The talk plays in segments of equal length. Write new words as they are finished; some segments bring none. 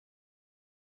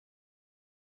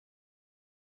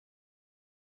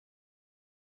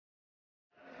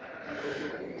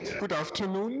Good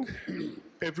afternoon,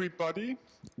 everybody.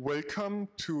 Welcome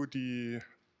to the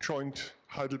joint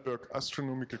Heidelberg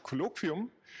Astronomical Colloquium.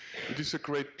 It is a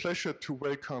great pleasure to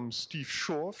welcome Steve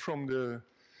Shore from the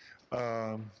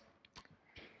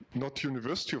not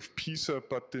University of Pisa,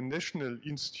 but the National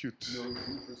Institute. No,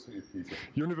 University of Pisa.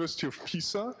 University of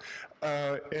Pisa,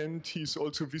 and he's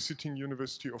also visiting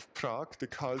University of Prague, the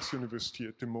Karls University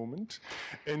at the moment.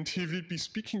 And he will be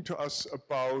speaking to us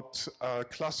about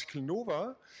classical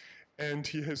nova, and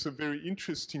he has a very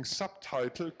interesting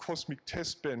subtitle, Cosmic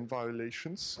Testband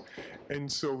Violations.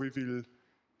 And so we will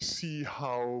see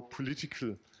how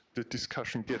political the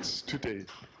discussion gets today.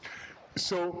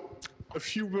 So a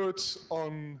few words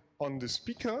on the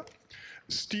speaker.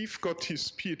 Steve got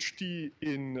his PhD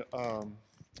in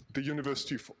the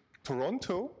University of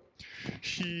Toronto.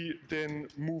 He then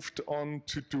moved on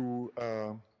to do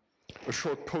a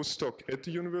short postdoc at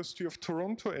the University of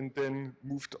Toronto and then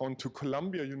moved on to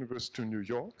Columbia University in New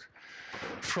York.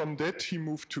 From that, he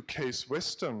moved to Case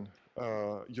Western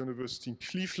University in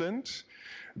Cleveland,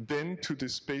 then to the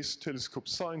Space Telescope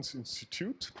Science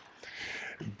Institute.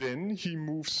 Then he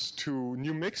moves to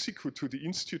New Mexico to the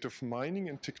Institute of Mining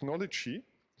and Technology.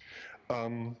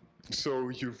 So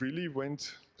you really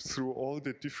went through all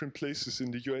the different places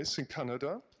in the US and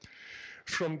Canada.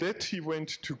 From that, he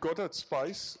went to Goddard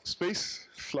Space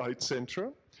Flight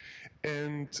Center.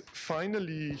 And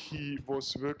finally, he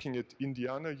was working at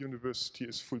Indiana University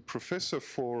as full professor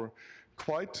for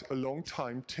quite a long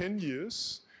time, 10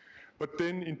 years. But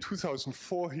then in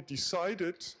 2004, he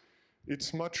decided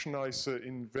it's much nicer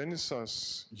in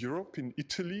Renaissance Europe, in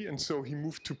Italy. And so he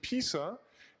moved to Pisa.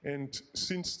 And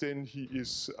since then, he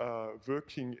is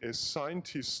working as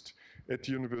scientist at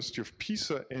the University of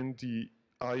Pisa and the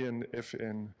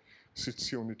INFN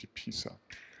Sezione di Pisa.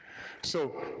 So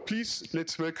please,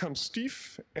 let's welcome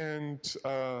Steve and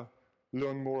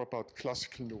learn more about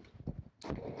classical nova.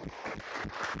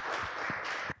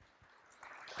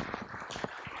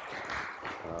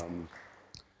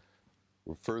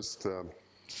 Well, first,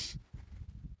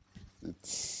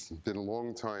 it's been a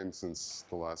long time since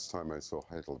the last time I saw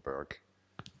Heidelberg.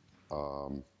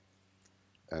 And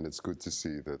it's good to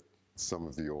see that some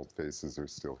of the old faces are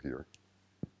still here.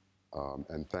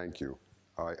 And thank you.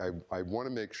 I want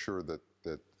to make sure that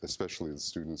especially the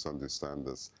students understand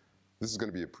this. This is going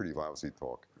to be a pretty lousy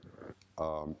talk.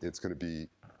 It's going to be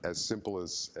as simple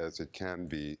as it can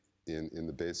be in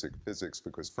the basic physics,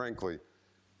 because frankly,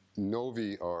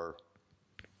 novae are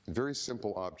very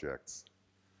simple objects.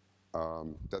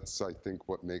 That's, I think,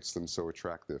 what makes them so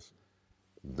attractive.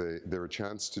 They're a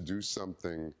chance to do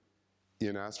something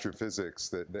in astrophysics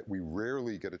that we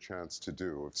rarely get a chance to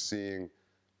do, of seeing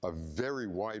a very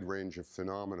wide range of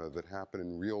phenomena that happen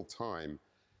in real time,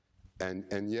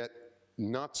 and yet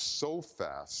not so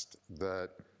fast that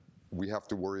we have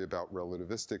to worry about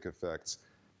relativistic effects,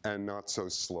 and not so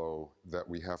slow that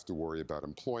we have to worry about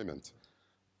employment.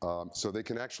 So they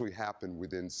can actually happen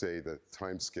within, say, the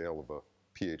time scale of a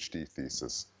PhD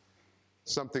thesis,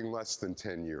 something less than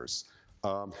 10 years.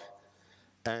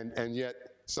 And yet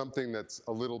something that's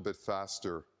a little bit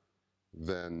faster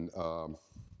than,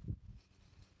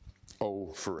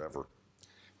 forever.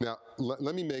 Now,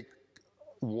 let me make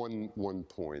one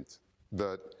point,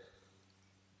 that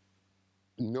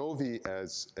novae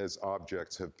as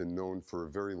objects have been known for a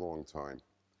very long time.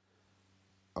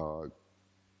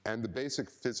 And the basic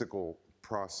physical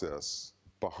process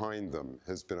behind them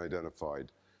has been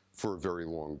identified for a very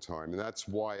long time. And that's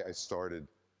why I started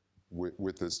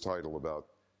with this title about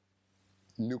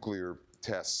nuclear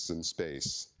tests in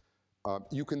space.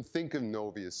 You can think of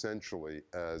novae essentially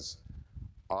as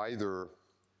either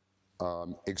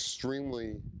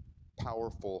extremely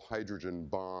powerful hydrogen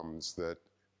bombs that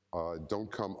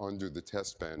don't come under the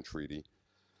test ban treaty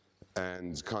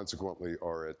and consequently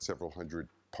are at several hundred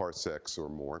parsecs or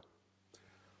more,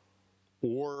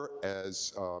 or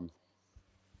as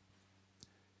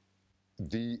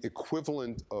the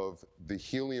equivalent of the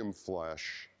helium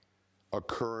flash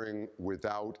occurring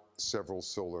without several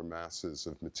solar masses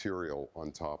of material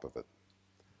on top of it.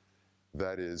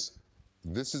 That is,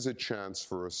 this is a chance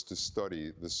for us to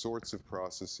study the sorts of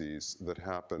processes that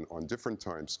happen on different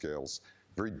timescales,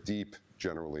 very deep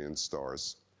generally in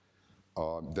stars,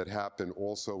 that happen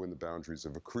also in the boundaries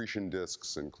of accretion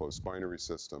disks and close binary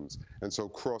systems, and so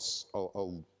across a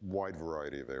wide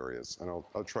variety of areas. And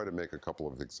I'll try to make a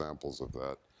couple of examples of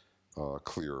that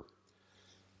clear.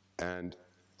 And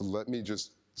let me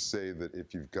just say that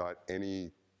if you've got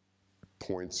any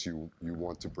points you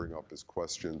want to bring up as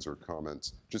questions or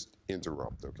comments, just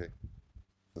interrupt, okay?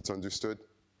 That's understood?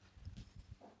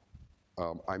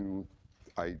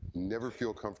 I never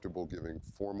feel comfortable giving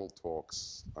formal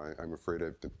talks. I'm afraid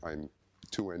I'm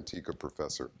too antique a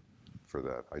professor for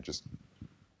that. I just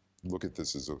look at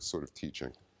this as a sort of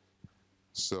teaching.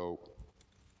 So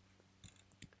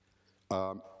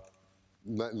the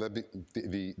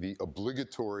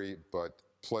obligatory but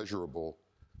pleasurable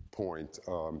point,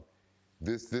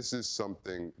 this is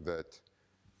something that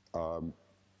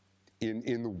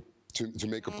to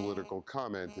make a political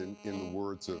comment, in the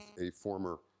words of a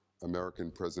former American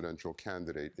presidential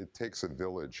candidate, it takes a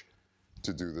village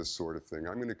to do this sort of thing.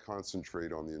 I'm going to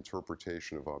concentrate on the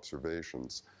interpretation of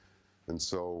observations. And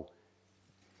so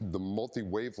the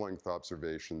multi-wavelength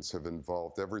observations have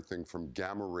involved everything from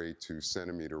gamma ray to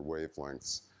centimeter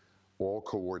wavelengths, all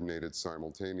coordinated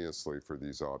simultaneously for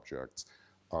these objects.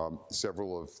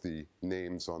 Several of the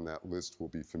names on that list will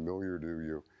be familiar to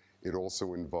you. It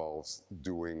also involves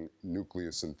doing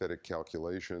nucleosynthetic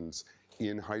calculations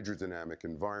in hydrodynamic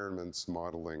environments,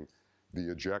 modeling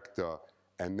the ejecta,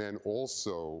 and then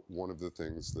also one of the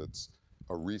things that's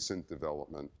a recent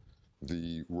development,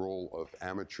 the role of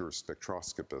amateur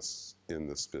spectroscopists in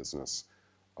this business.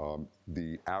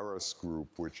 The ARAS group,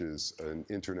 which is an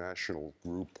international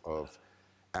group of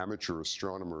amateur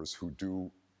astronomers who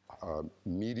do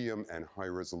medium and high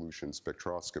resolution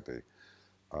spectroscopy,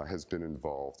 has been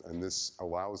involved. And this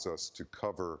allows us to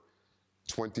cover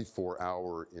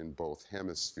 24-hour in both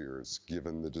hemispheres,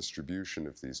 given the distribution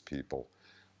of these people,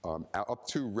 up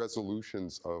to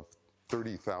resolutions of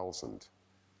 30,000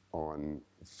 on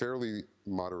fairly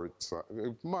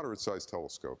moderate-sized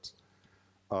telescopes.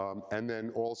 And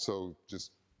then also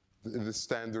just the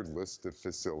standard list of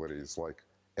facilities, like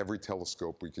every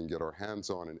telescope we can get our hands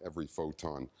on and every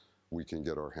photon we can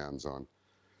get our hands on.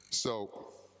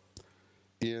 So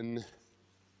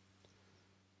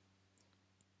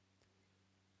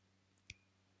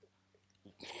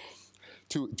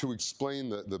to explain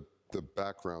the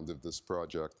background of this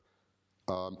project,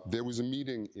 there was a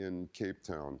meeting in Cape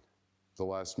Town, the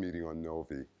last meeting on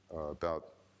Novae,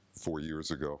 about 5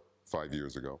 years ago.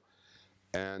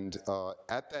 And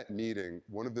at that meeting,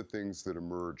 one of the things that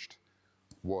emerged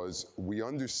was we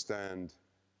understand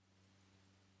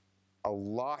a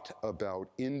lot about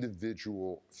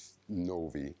individual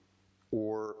novae,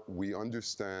 or we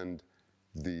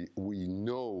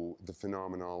know the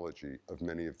phenomenology of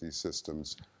many of these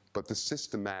systems, but the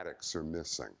systematics are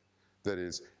missing. That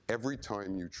is, every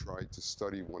time you tried to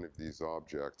study one of these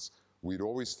objects, we'd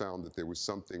always found that there was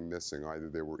something missing. Either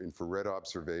there were infrared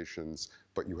observations,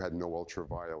 but you had no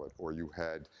ultraviolet, or you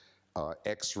had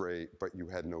X-ray, but you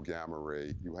had no gamma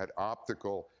ray. You had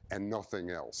optical and nothing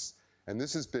else. And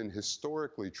this has been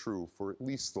historically true for at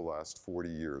least the last 40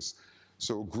 years.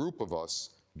 So a group of us,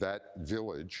 that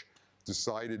village,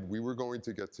 decided we were going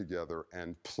to get together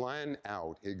and plan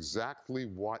out exactly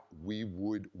what we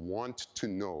would want to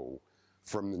know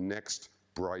from the next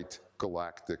bright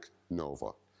galactic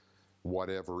nova,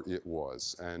 whatever it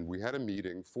was. And we had a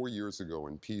meeting 4 years ago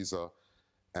in Pisa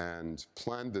and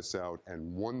planned this out,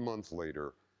 and 1 month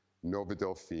later, Nova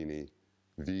Delphini,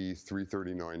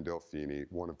 V339 Delphini,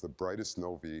 one of the brightest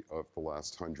novae of the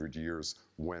last 100 years,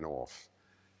 went off.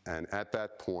 And at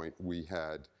that point, we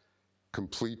had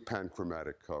complete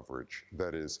panchromatic coverage.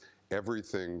 That is,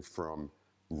 everything from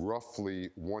roughly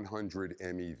 100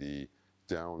 MeV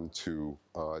down to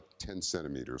 10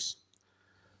 centimeters.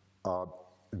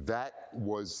 That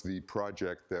was the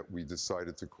project that we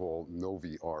decided to call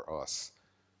Novae Are Us.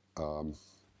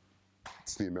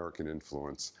 It's the American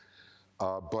influence.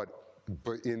 But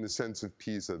in the sense of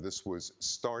Pisa, this was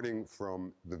starting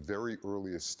from the very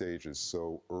earliest stages.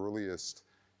 So earliest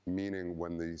meaning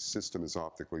when the system is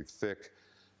optically thick,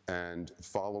 and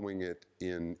following it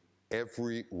in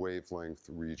every wavelength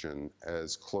region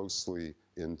as closely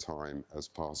in time as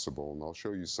possible. And I'll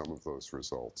show you some of those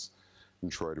results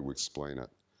and try to explain it.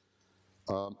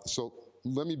 So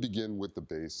let me begin with the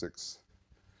basics.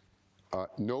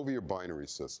 Novae are binary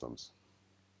systems.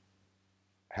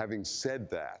 Having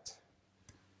said that,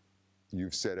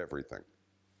 you've said everything.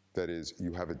 That is,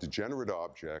 you have a degenerate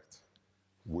object,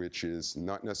 which is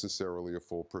not necessarily a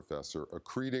full professor,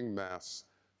 accreting mass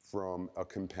from a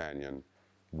companion,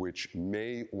 which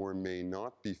may or may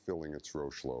not be filling its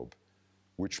Roche lobe,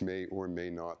 which may or may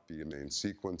not be a main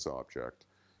sequence object.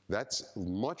 That's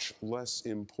much less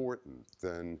important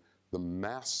than the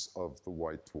mass of the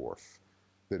white dwarf.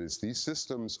 That is, these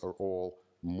systems are all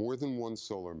more than one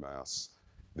solar mass.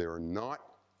 They are not,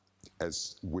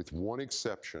 as with one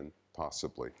exception,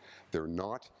 possibly, they're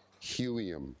not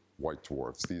helium white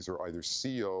dwarfs. These are either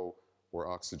CO or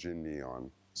oxygen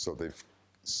neon. So they've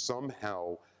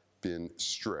somehow been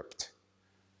stripped,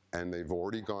 and they've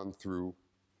already gone through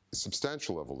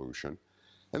substantial evolution.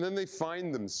 And then they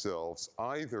find themselves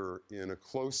either in a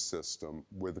close system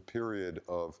with a period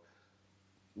of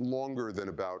longer than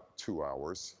about 2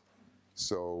 hours,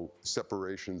 so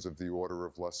separations of the order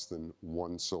of less than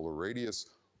 1 solar radius,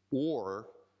 or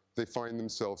they find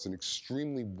themselves in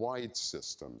extremely wide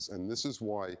systems. And this is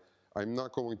why I'm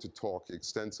not going to talk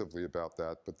extensively about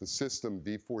that, but the system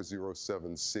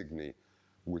V407 Cygni,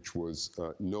 which was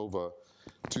Nova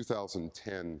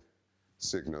 2010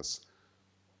 Cygnus,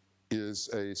 is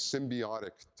a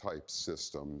symbiotic type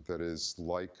system that is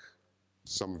like,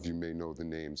 some of you may know the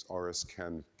names, RS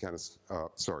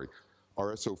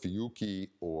Ophiuchi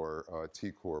or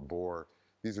T-Core Bohr.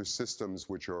 These are systems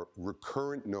which are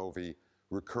recurrent novae,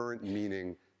 recurrent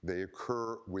meaning they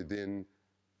occur within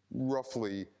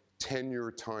roughly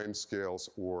 10-year timescales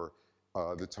or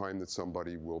the time that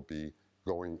somebody will be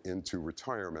going into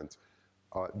retirement.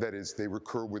 That is, they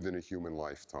recur within a human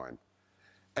lifetime.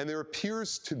 And there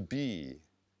appears to be,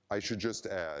 I should just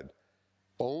add,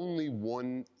 only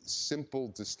one simple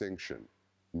distinction.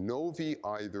 Novae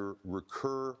either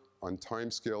recur on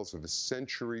timescales of a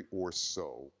century or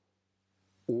so,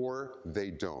 or they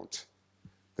don't.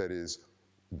 That is,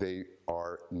 they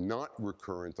are not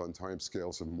recurrent on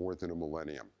timescales of more than a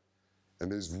millennium.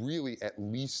 And there's really at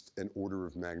least an order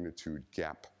of magnitude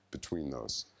gap between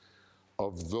those.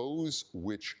 Of those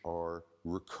which are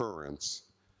recurrents,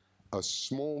 a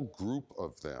small group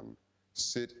of them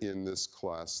sit in this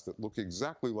class that look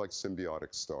exactly like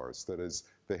symbiotic stars. That is,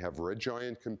 they have red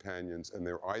giant companions, and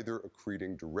they're either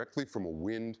accreting directly from a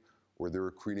wind or they're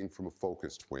accreting from a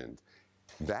focused wind.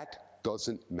 That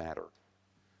doesn't matter.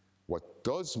 What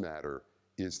does matter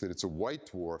is that it's a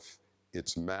white dwarf,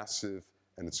 it's massive,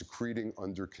 and it's accreting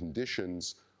under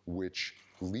conditions which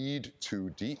lead to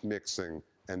deep mixing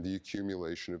and the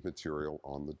accumulation of material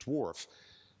on the dwarf.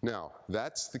 Now,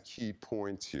 that's the key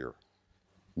point here.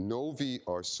 Novae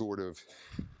are sort of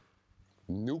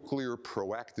nuclear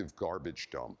proactive garbage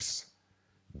dumps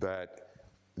that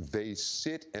they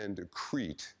sit and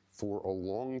accrete for a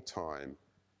long time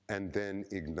and then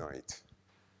ignite.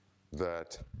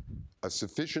 That a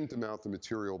sufficient amount of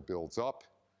material builds up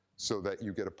so that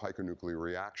you get a piconuclear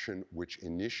reaction which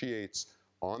initiates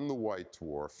on the white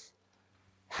dwarf.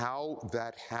 How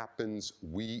that happens,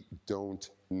 we don't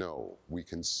know. We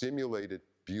can simulate it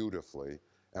beautifully,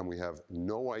 and we have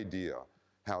no idea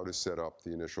how to set up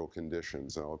the initial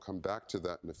conditions. And I'll come back to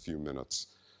that in a few minutes.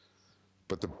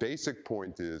 But the basic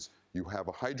point is you have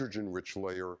a hydrogen-rich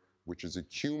layer which is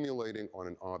accumulating on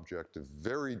an object of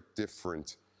very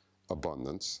different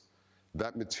abundance.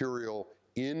 That material,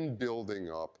 in building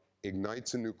up,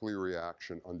 ignites a nuclear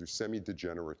reaction under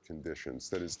semi-degenerate conditions.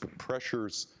 That is, the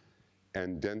pressures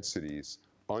and densities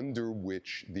under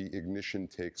which the ignition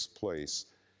takes place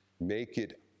make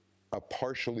it a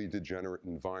partially degenerate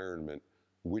environment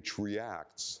which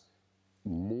reacts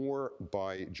more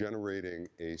by generating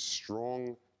a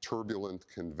strong turbulent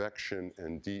convection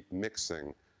and deep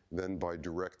mixing than by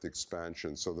direct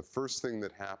expansion. So the first thing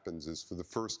that happens is for the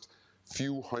first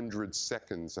few hundred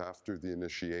seconds after the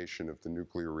initiation of the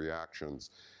nuclear reactions,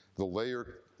 the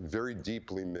layer very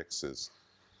deeply mixes.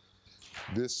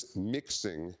 This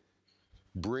mixing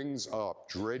brings up,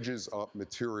 dredges up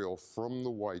material from the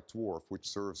white dwarf, which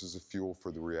serves as a fuel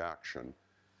for the reaction.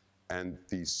 And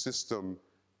the system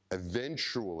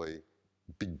eventually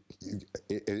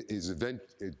is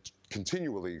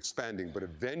continually expanding, but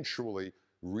eventually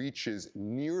reaches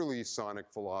nearly sonic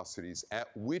velocities, at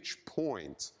which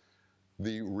point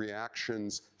the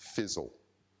reactions fizzle.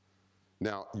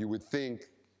 Now, you would think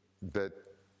that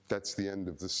that's the end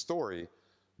of the story,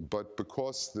 but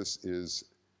because this is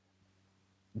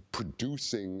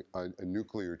producing a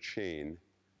nuclear chain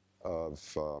of,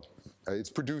 it's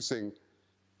producing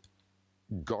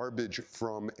garbage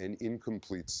from an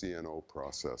incomplete CNO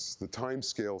process. The time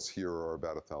scales here are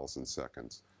about 1,000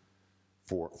 seconds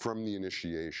from the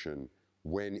initiation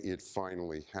when it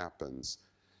finally happens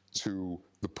to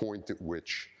the point at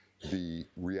which the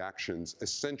reactions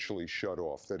essentially shut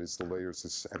off. That is, the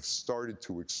layers have started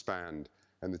to expand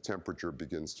and the temperature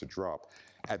begins to drop.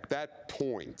 At that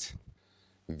point,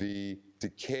 the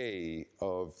decay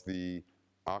of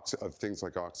things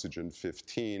like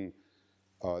oxygen-15,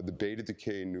 the beta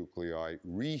decay nuclei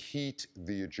reheat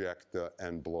the ejecta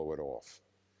and blow it off.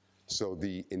 So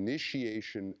the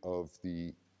initiation of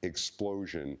the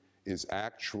explosion is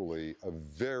actually a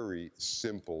very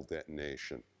simple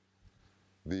detonation.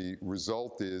 The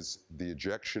result is the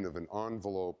ejection of an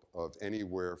envelope of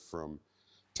anywhere from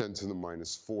 10 to the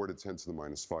minus 4 to 10 to the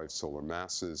minus 5 solar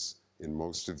masses in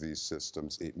most of these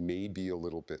systems. It may be a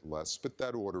little bit less, but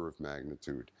that order of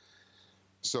magnitude.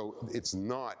 So it's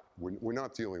not, we're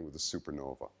not dealing with a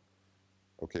supernova.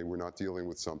 Okay, we're not dealing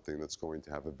with something that's going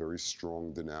to have a very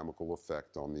strong dynamical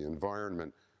effect on the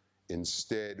environment.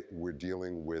 Instead, we're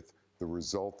dealing with the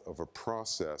result of a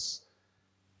process,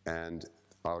 and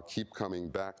I'll keep coming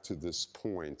back to this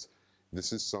point.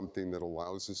 This is something that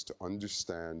allows us to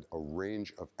understand a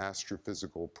range of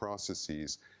astrophysical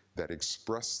processes that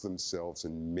express themselves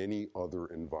in many other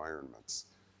environments.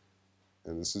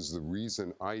 And this is the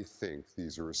reason I think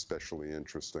these are especially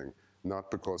interesting,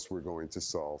 not because we're going to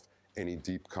solve any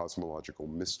deep cosmological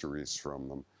mysteries from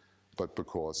them, but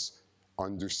because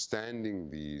understanding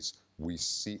these,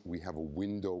 we have a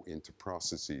window into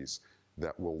processes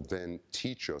that will then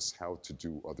teach us how to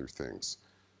do other things.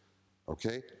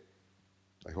 Okay?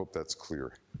 I hope that's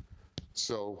clear.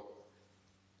 So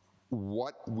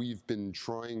what we've been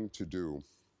trying to do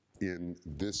in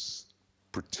this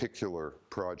particular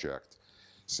project,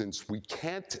 since we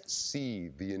can't see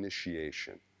the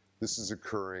initiation, this is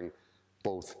occurring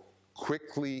both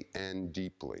quickly and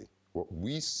deeply. What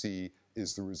we see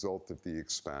is the result of the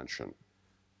expansion.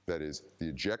 That is, the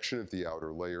ejection of the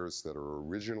outer layers that are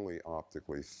originally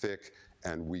optically thick,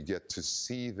 and we get to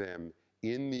see them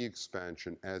in the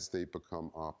expansion as they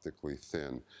become optically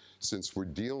thin. Since we're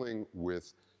dealing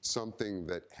with something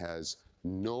that has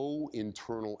no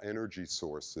internal energy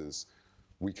sources,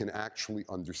 we can actually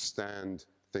understand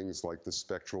things like the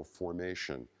spectral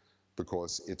formation,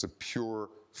 because it's a pure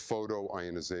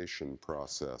photoionization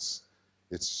process.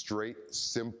 It's straight,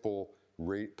 simple,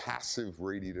 passive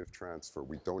radiative transfer.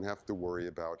 We don't have to worry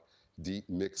about deep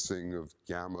mixing of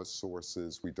gamma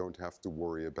sources. We don't have to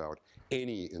worry about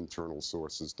any internal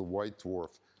sources. The white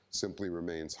dwarf simply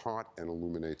remains hot and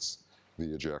illuminates the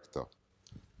ejecta.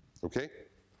 Okay?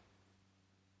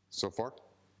 So far?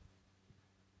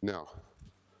 Now,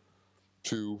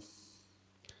 to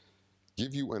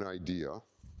give you an idea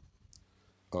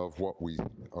of what we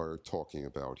are talking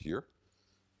about here,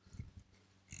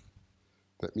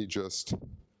 let me just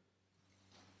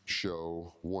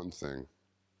show one thing,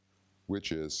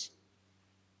 which is,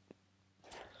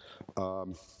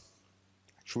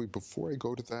 actually, before I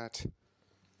go to that,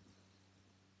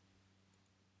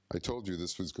 I told you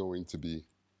this was going to be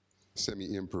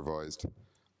semi-improvised.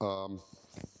 Let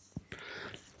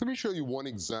me show you one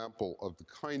example of the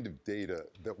kind of data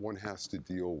that one has to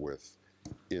deal with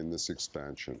in this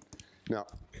expansion. Now,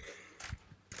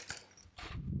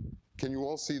 can you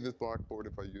all see this blackboard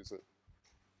if I use it?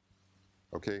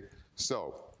 Okay,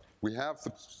 so we have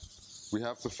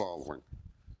the following.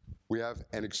 We have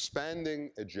an expanding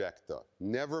ejecta.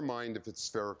 Never mind if it's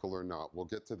spherical or not. We'll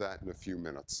get to that in a few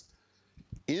minutes.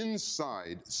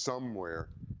 Inside, somewhere,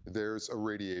 there's a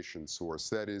radiation source.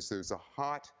 That is, there's a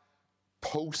hot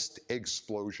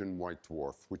post-explosion white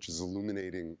dwarf, which is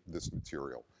illuminating this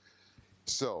material.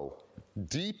 So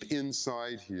deep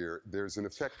inside here, there's an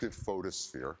effective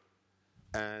photosphere.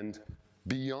 And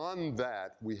beyond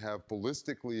that, we have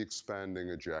ballistically expanding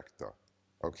ejecta,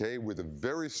 okay, with a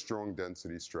very strong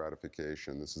density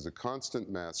stratification. This is a constant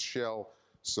mass shell,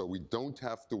 so we don't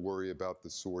have to worry about the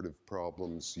sort of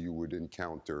problems you would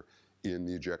encounter in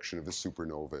the ejection of a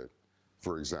supernova,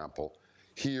 for example.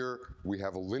 Here, we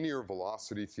have a linear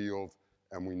velocity field,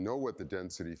 and we know what the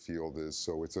density field is,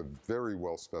 so it's a very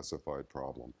well-specified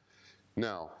problem.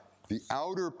 Now, the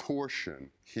outer portion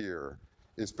here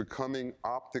is becoming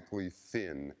optically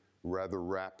thin rather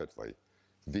rapidly.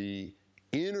 The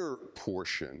inner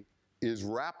portion is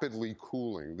rapidly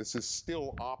cooling. This is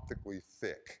still optically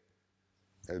thick.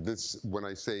 When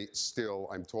I say still,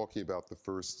 I'm talking about the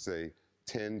first, say,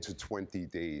 10 to 20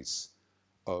 days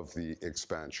of the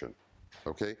expansion,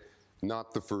 okay?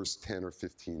 Not the first 10 or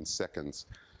 15 seconds.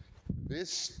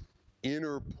 This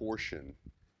inner portion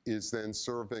is then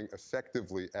serving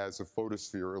effectively as a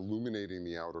photosphere, illuminating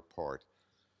the outer part.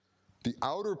 The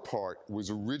outer part was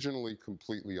originally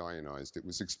completely ionized. It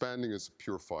was expanding as a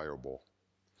pure fireball.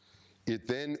 It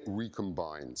then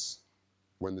recombines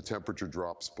when the temperature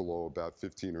drops below about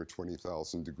 15 or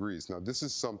 20,000 degrees. Now, this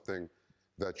is something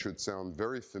that should sound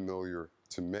very familiar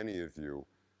to many of you,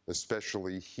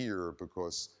 especially here,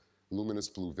 because luminous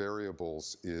blue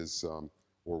variables is,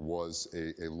 or was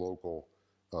a local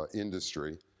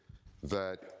industry,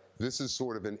 that this is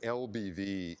sort of an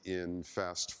LBV in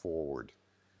fast forward.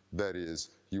 That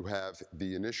is, you have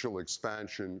the initial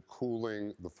expansion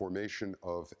cooling the formation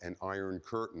of an iron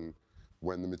curtain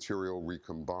when the material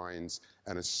recombines,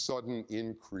 and a sudden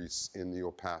increase in the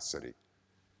opacity.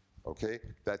 Okay?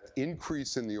 That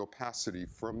increase in the opacity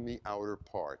from the outer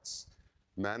parts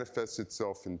manifests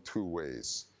itself in two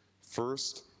ways.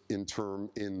 First, in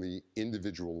the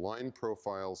individual line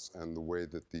profiles and the way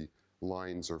that the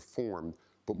lines are formed,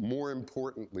 but more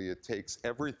importantly, it takes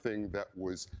everything that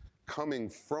was coming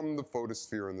from the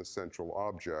photosphere and the central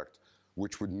object,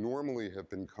 which would normally have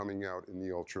been coming out in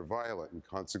the ultraviolet and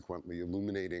consequently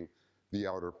illuminating the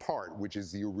outer part, which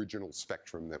is the original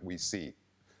spectrum that we see.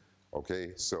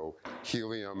 Okay, so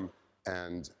helium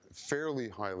and fairly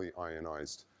highly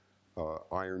ionized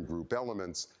iron group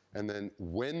elements. And then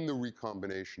when the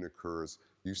recombination occurs,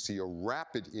 you see a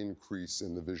rapid increase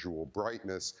in the visual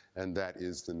brightness, and that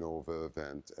is the nova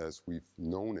event as we've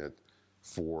known it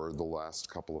for the last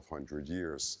couple of hundred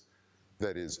years.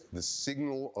 That is, the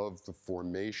signal of the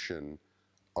formation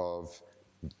of,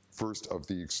 first of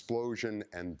the explosion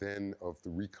and then of the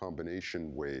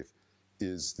recombination wave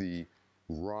is the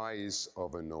rise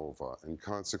of a nova, and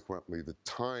consequently the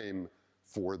time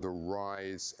for the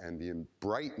rise and the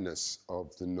brightness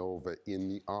of the nova in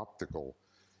the optical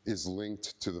is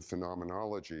linked to the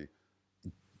phenomenology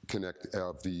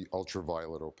of the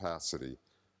ultraviolet opacity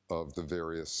of the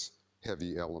various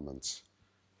heavy elements,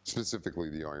 specifically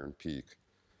the iron peak.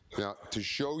 Now, to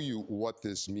show you what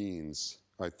this means,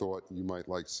 I thought you might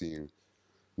like seeing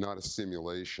not a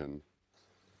simulation,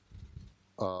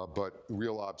 but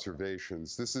real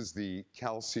observations. This is the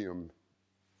calcium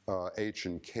H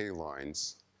and K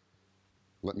lines.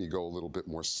 Let me go a little bit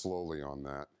more slowly on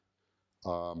that.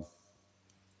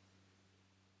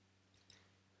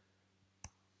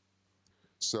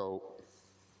 So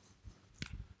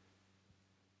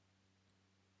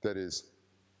that is,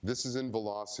 this is in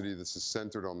velocity. This is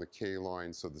centered on the K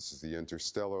line, so this is the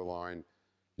interstellar line.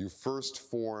 You first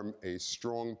form a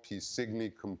strong P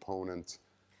Cygni component,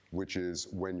 which is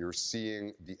when you're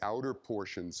seeing the outer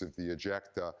portions of the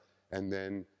ejecta, and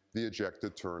then the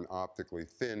ejecta turn optically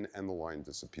thin and the line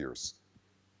disappears.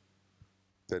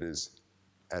 That is,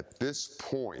 at this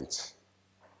point,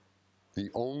 the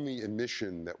only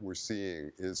emission that we're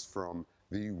seeing is from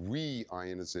the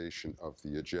re-ionization of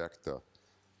the ejecta.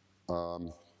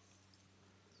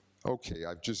 Okay,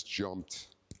 I've just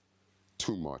jumped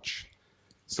too much.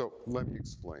 So let me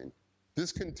explain.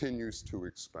 This continues to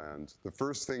expand. The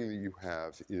first thing that you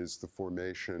have is the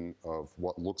formation of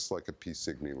what looks like a P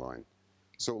Cygni line.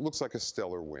 So it looks like a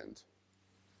stellar wind,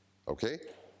 okay?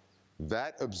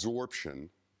 That absorption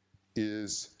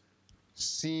is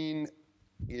seen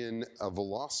in a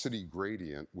velocity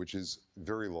gradient, which is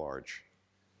very large,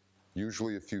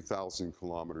 usually a few thousand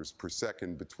kilometers per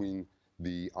second between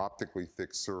the optically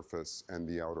thick surface and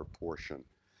the outer portion.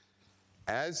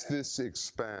 As this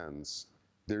expands,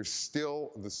 there's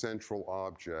still the central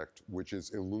object, which is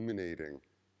illuminating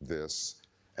this.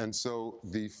 And so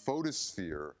the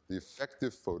photosphere, the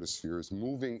effective photosphere, is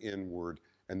moving inward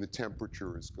and the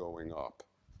temperature is going up.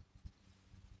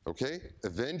 Okay?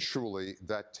 Eventually,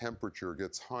 that temperature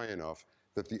gets high enough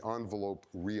that the envelope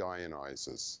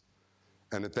reionizes.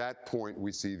 And at that point,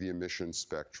 we see the emission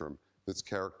spectrum that's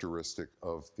characteristic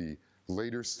of the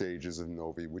later stages of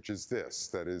novae, which is this.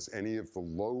 That is, any of the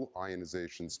low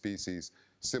ionization species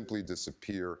simply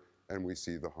disappear, and we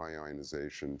see the high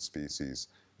ionization species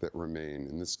that remain.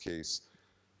 In this case,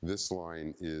 this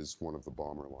line is one of the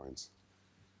Balmer lines.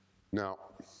 Now,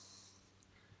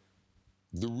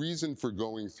 the reason for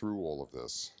going through all of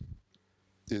this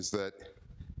is that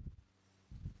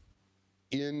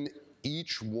in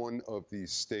each one of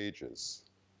these stages,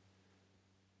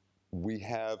 we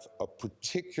have a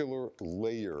particular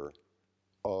layer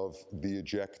of the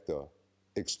ejecta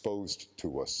exposed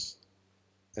to us.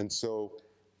 And so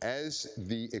as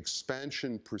the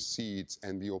expansion proceeds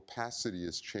and the opacity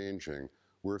is changing,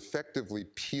 we're effectively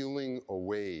peeling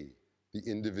away the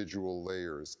individual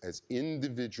layers as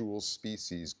individual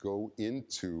species go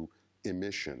into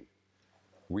emission.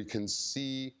 We can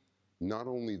see not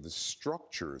only the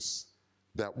structures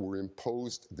that were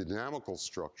imposed, the dynamical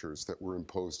structures that were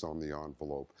imposed on the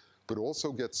envelope, but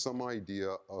also get some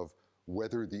idea of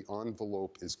whether the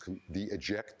envelope is, the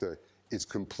ejecta is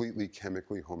completely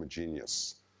chemically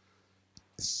homogeneous.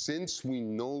 Since we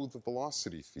know the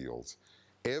velocity field,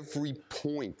 every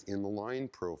point in the line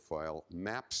profile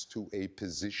maps to a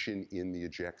position in the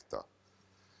ejecta.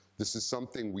 This is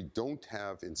something we don't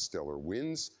have in stellar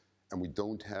winds, and we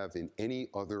don't have in any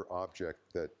other object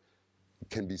that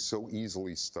can be so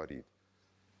easily studied.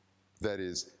 That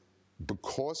is,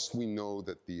 because we know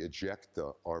that the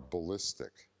ejecta are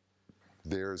ballistic,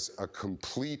 there's a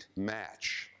complete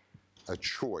match, a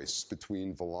choice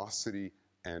between velocity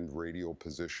and radial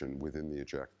position within the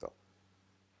ejecta.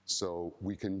 So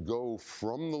we can go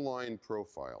from the line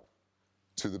profile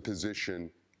to the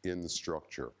position in the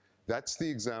structure. That's the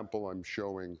example I'm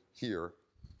showing here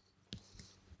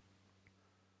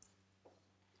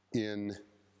in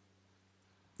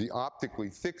the optically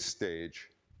thick stage.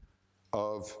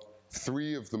 of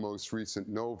 3 of the most recent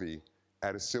novae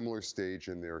at a similar stage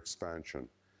in their expansion.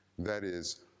 That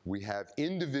is, we have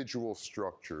individual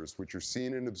structures which are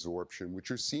seen in absorption,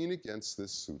 which are seen against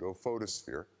this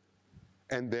pseudo-photosphere,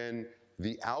 and then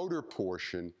the outer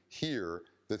portion here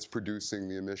that's producing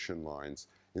the emission lines.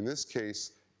 In this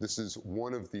case, this is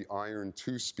one of the iron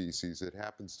 2 species. It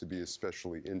happens to be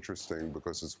especially interesting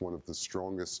because it's one of the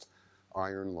strongest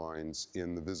iron lines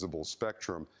in the visible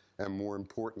spectrum, and more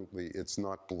importantly, it's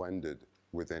not blended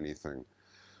with anything.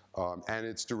 And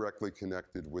it's directly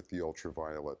connected with the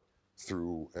ultraviolet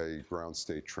through a ground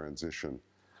state transition.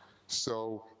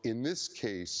 So in this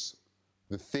case,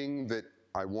 the thing that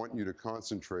I want you to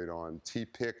concentrate on,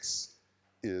 T-Pix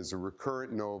is a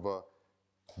recurrent nova.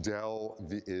 Del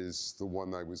is the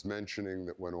one I was mentioning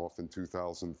that went off in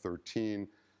 2013,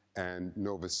 and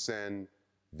Nova Cen,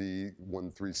 the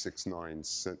 1369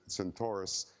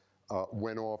 Centaurus,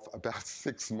 went off about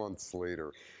 6 months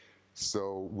later.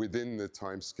 So within the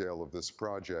timescale of this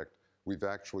project, we've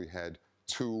actually had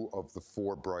 2 of the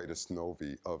 4 brightest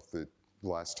novae of the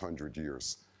last 100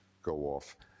 years go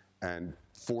off. And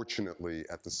fortunately,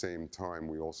 at the same time,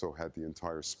 we also had the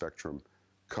entire spectrum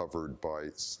covered by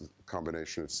a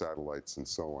combination of satellites and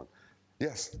so on.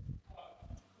 Yes?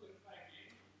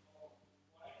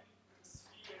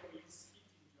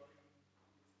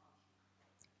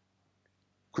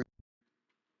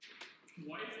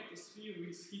 Why photosphere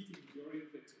is heating during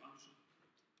the expansion?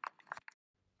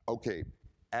 Okay,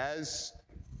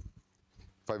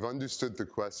 if I've understood the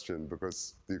question,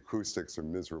 because the acoustics are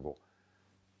miserable,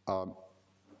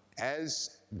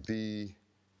 as the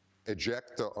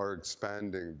ejecta are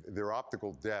expanding, their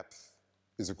optical depth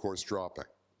is, of course, dropping,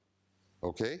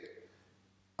 okay?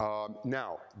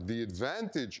 Now, the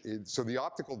advantage is, so the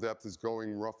optical depth is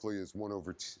going roughly as 1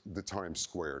 over the time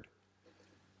squared.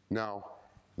 Now,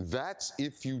 that's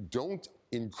if you don't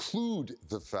include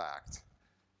the fact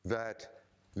that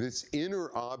this inner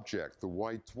object, the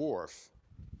white dwarf,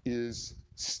 is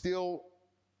still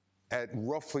at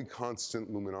roughly constant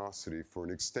luminosity for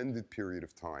an extended period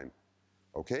of time,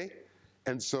 okay?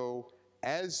 And so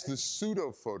as the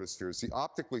pseudo-photospheres, the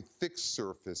optically thick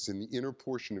surface in the inner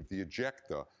portion of the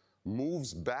ejecta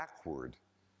moves backward,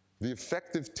 the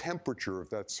effective temperature of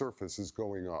that surface is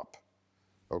going up,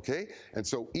 okay? And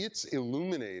so it's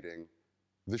illuminating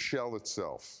the shell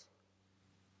itself.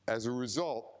 As a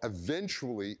result,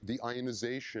 eventually the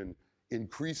ionization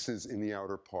increases in the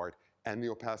outer part and the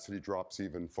opacity drops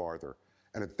even farther.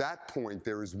 And at that point,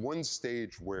 there is one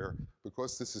stage where,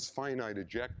 because this is finite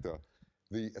ejecta,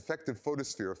 the effective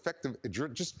photosphere,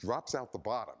 it just drops out the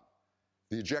bottom.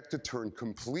 The ejecta turn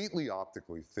completely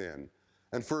optically thin,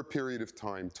 and for a period of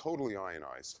time, totally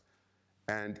ionized.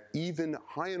 And even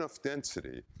high enough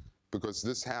density, because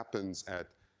this happens at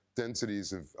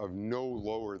densities of no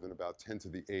lower than about 10 to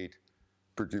the 8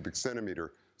 per cubic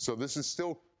centimeter. So this is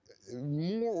still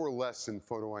more or less in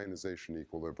photoionization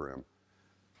equilibrium.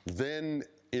 Then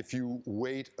if you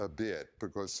wait a bit,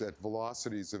 because at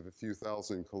velocities of a few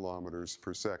thousand kilometers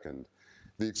per second,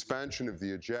 the expansion of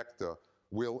the ejecta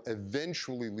will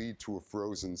eventually lead to a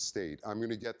frozen state. I'm going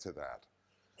to get to that.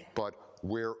 But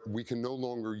where we can no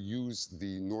longer use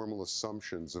the normal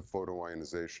assumptions of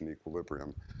photoionization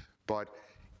equilibrium. But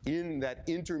in that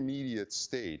intermediate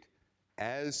state,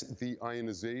 as the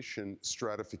ionization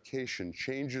stratification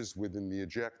changes within the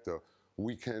ejecta,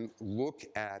 we can look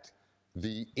at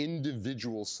the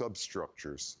individual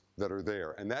substructures that are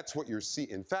there. And that's what you're seeing.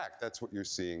 In fact, that's what you're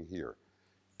seeing here.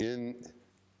 In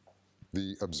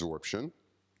the absorption,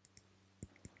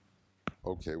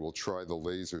 okay, we'll try the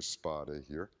laser spotter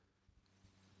here.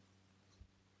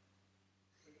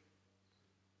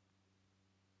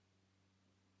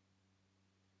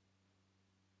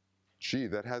 Gee,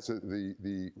 that has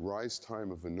the rise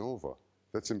time of a nova.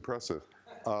 That's impressive.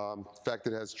 In fact,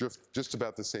 it has just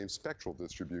about the same spectral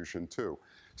distribution, too.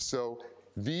 So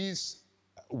these,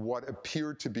 what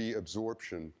appear to be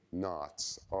absorption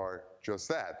knots, are just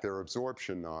that. They're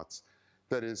absorption knots.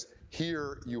 That is,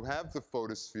 here you have the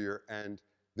photosphere, and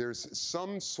there's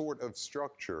some sort of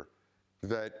structure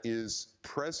that is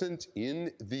present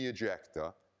in the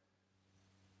ejecta,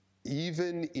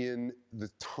 even in the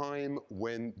time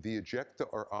when the ejecta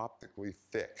are optically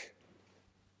thick.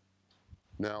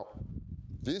 Now,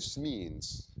 this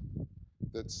means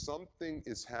that something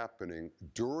is happening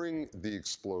during the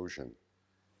explosion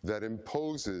that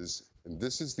imposes, and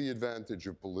this is the advantage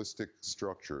of ballistic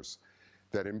structures,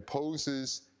 that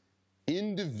imposes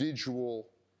individual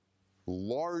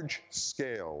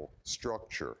large-scale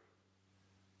structure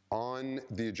on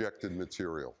the ejected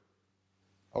material.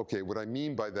 Okay, what I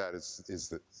mean by that is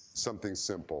that something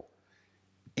simple.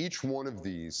 Each one of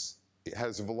these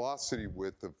has a velocity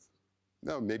width of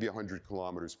maybe 100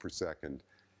 kilometers per second.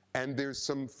 And there's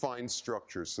some fine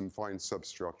structure, some fine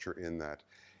substructure in that.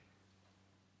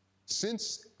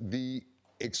 Since the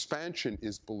expansion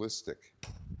is ballistic,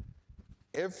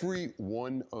 every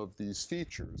one of these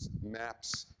features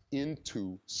maps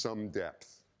into some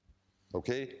depth,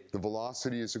 okay? The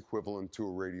velocity is equivalent to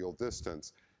a radial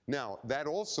distance. Now, that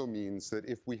also means that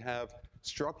if we have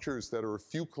structures that are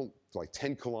like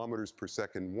 10 kilometers per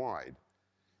second wide,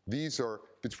 these are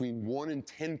between 1 and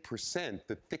 10%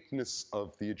 the thickness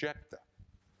of the ejecta,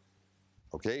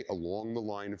 okay, along the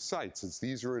line of sight. Since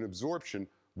these are in absorption,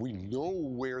 we know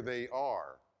where they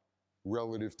are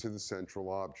relative to the central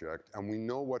object, and we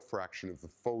know what fraction of the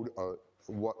photo,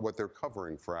 what their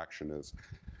covering fraction is.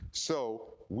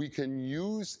 So we can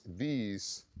use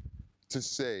these to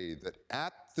say that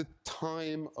at the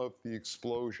time of the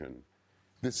explosion,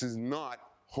 this is not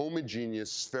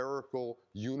homogeneous, spherical,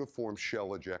 uniform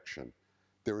shell ejection.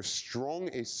 There are strong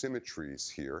asymmetries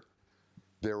here.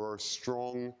 There are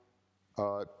strong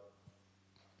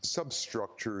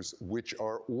substructures which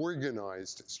are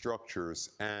organized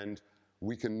structures, and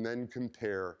we can then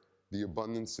compare the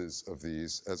abundances of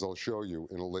these, as I'll show you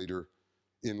in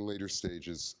later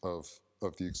stages of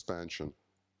the expansion.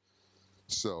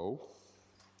 So,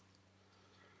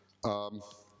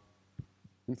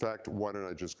 in fact, why don't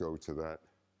I just go to that?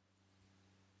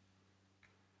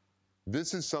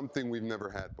 This is something we've never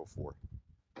had before,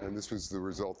 and this was the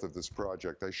result of this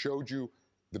project. I showed you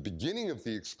the beginning of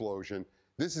the explosion.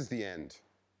 This is the end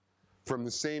from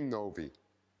the same Novae.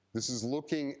 This is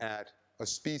looking at a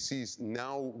species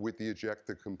now with the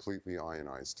ejecta completely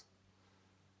ionized.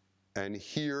 And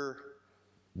here,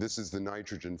 this is the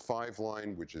nitrogen 5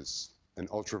 line, which is an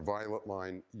ultraviolet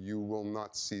line. You will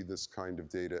not see this kind of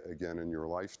data again in your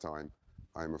lifetime,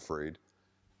 I'm afraid.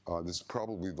 This is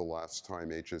probably the last time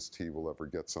HST will ever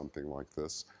get something like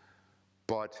this.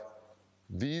 But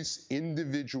these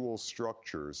individual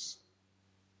structures,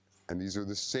 and these are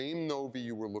the same Novae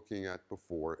you were looking at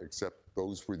before, except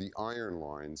those were the iron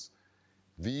lines.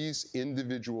 These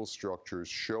individual structures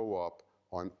show up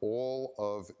on all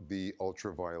of the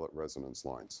ultraviolet resonance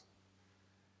lines.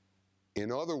 In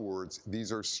other words,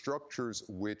 these are structures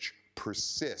which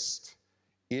persist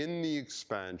in the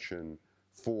expansion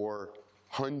for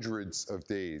hundreds of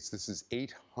days. This is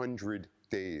 800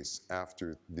 days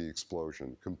after the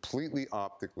explosion, completely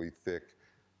optically thick,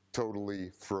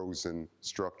 totally frozen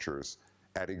structures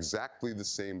at exactly the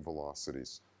same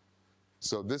velocities.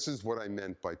 So this is what I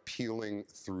meant by peeling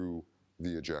through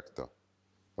the ejecta.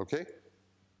 Okay?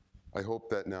 I hope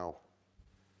that now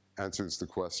answers the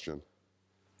question.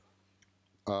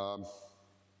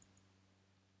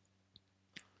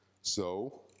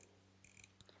 So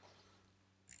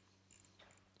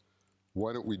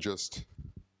why don't we just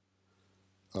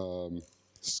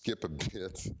skip a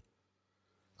bit?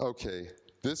 Okay,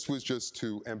 this was just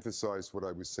to emphasize what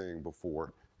I was saying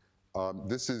before.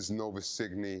 This is Nova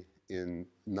Cygni in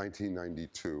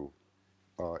 1992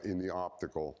 in the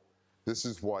optical. This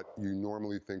is what you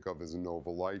normally think of as a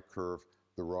nova light curve.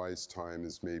 The rise time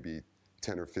is maybe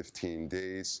 10 or 15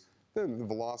 days. Then the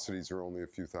velocities are only a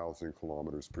few thousand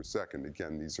kilometers per second.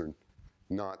 Again, these are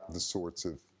not the sorts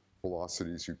of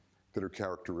velocities that are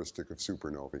characteristic of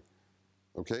supernovae,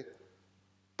 okay?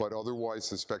 But otherwise,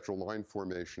 the spectral line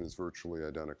formation is virtually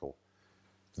identical.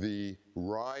 The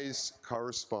rise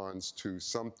corresponds to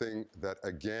something that,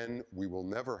 again, we will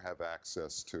never have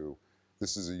access to.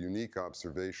 This is a unique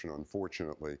observation,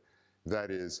 unfortunately.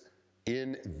 That is,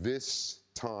 in this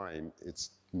time,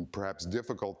 it's perhaps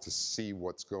difficult to see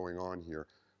what's going on here,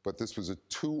 but this was a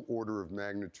 2 order of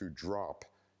magnitude drop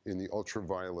in the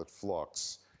ultraviolet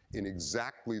flux in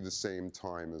exactly the same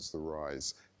time as the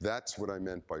rise. That's what I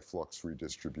meant by flux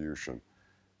redistribution,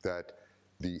 that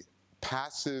the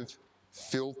passive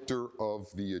filter of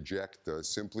the ejecta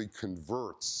simply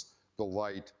converts the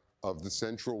light of the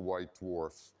central white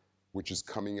dwarf, which is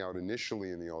coming out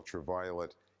initially in the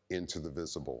ultraviolet, into the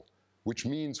visible, which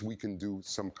means we can do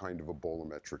some kind of a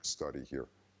bolometric study here.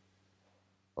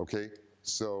 Okay,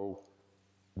 so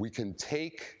we can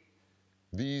take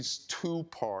these 2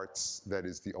 parts, that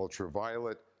is the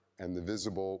ultraviolet and the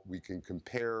visible, we can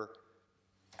compare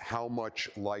how much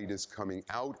light is coming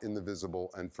out in the visible,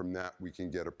 and from that we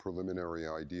can get a preliminary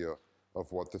idea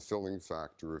of what the filling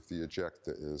factor of the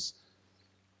ejecta is.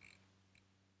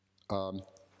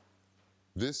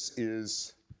 This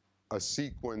is a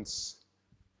sequence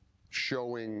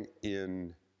showing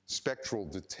in spectral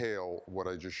detail what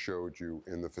I just showed you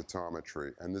in the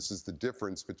photometry. And this is the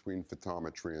difference between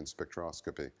photometry and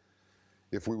spectroscopy.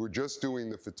 If we were just doing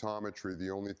the photometry, the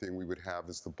only thing we would have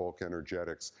is the bulk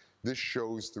energetics. This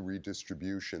shows the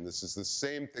redistribution. This is the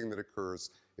same thing that occurs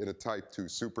in a type 2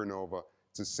 supernova.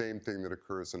 It's the same thing that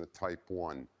occurs in a type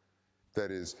 1. That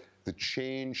is, the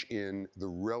change in the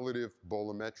relative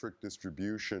bolometric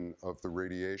distribution of the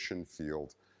radiation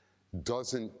field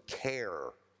doesn't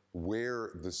care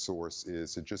where the source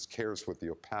is. It just cares what the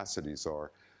opacities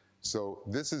are. So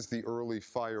this is the early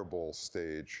fireball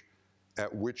stage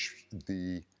at which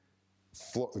the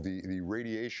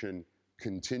radiation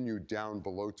continued down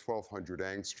below 1200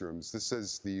 angstroms. This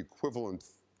is the equivalent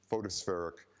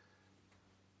photospheric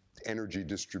energy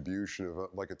distribution of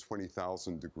like a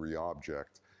 20,000 degree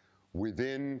object.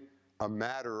 Within a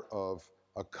matter of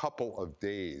a couple of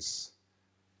days,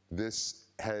 this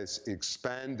has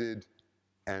expanded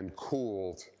and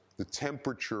cooled. The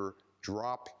temperature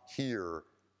drop here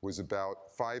was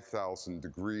about 5,000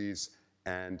 degrees,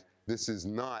 and this is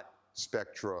not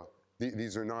spectra.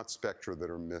 These are not spectra that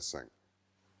are missing.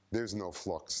 There's no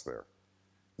flux there.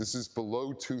 This is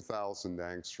below 2,000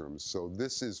 angstroms, so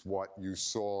this is what you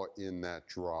saw in that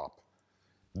drop.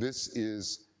 This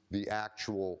is the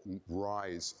actual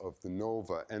rise of the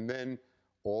nova, and then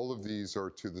all of these are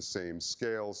to the same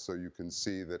scale, so you can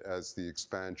see that as the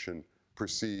expansion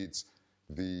proceeds,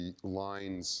 the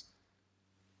lines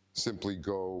simply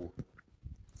go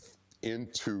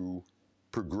into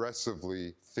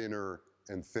progressively thinner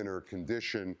and thinner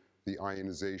condition. The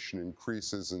ionization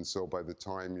increases, and so by the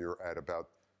time you're at about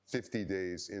 50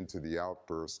 days into the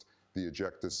outburst, the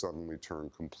ejecta suddenly turn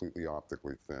completely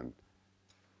optically thin.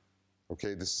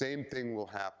 Okay, the same thing will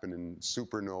happen in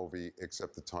supernovae,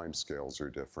 except the time scales are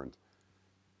different.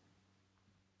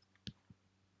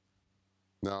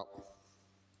 Now,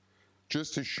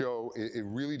 just to show, it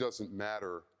really doesn't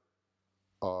matter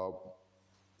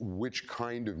which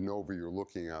kind of nova you're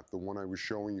looking at. The one I was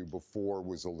showing you before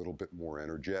was a little bit more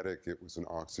energetic. It was an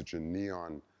oxygen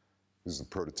neon. This is a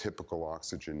prototypical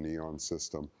oxygen neon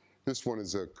system. This one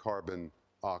is a carbon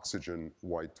oxygen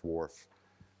white dwarf.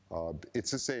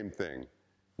 It's the same thing.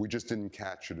 We just didn't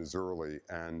catch it as early.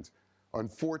 And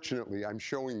unfortunately, I'm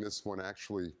showing this one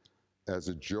actually as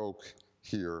a joke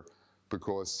here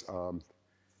because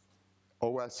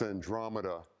OS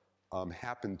Andromeda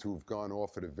happened to have gone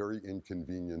off at a very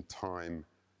inconvenient time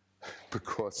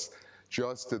because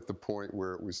just at the point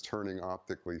where it was turning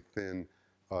optically thin,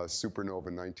 supernova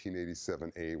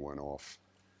 1987A went off.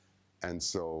 And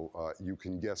so you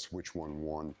can guess which one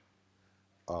won.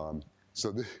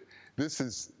 So this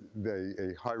is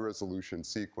a high-resolution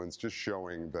sequence just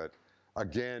showing that,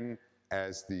 again,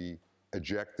 as the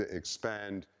ejecta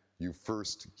expand, you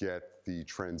first get the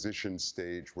transition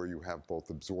stage where you have both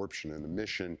absorption and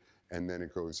emission, and then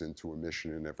it goes into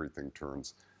emission and everything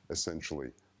turns essentially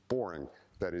boring.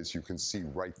 That is, you can see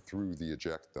right through the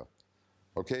ejecta.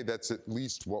 Okay, that's at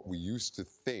least what we used to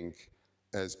think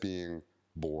as being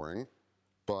boring,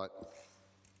 but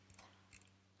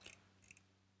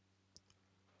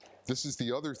this is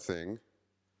the other thing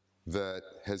that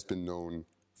has been known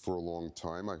for a long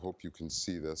time. I hope you can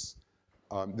see this.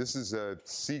 This is a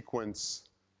sequence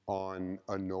on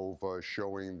a nova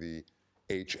showing the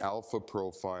H alpha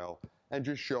profile and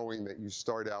just showing that you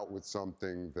start out with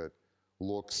something that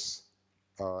looks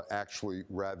actually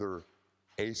rather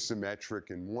asymmetric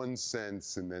in one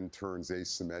sense and then turns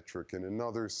asymmetric in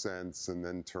another sense and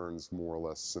then turns more or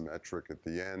less symmetric at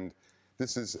the end.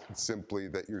 This is simply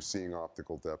that you're seeing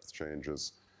optical depth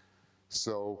changes.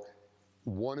 So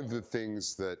one of the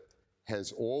things that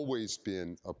has always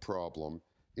been a problem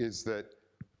is that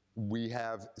we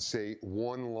have, say,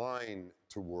 one line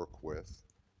to work with.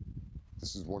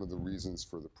 This is one of the reasons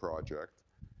for the project.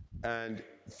 And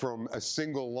from a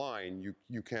single line,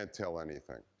 you can't tell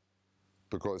anything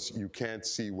because you can't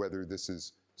see whether this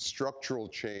is structural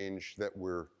change that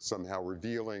we're somehow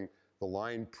revealing. The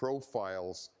line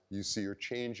profiles you see are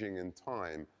changing in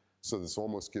time. So this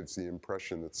almost gives the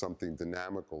impression that something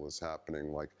dynamical is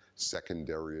happening, like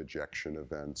secondary ejection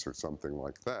events or something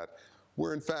like that,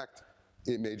 where in fact,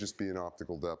 it may just be an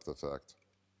optical depth effect.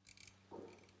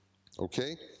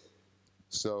 Okay?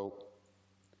 So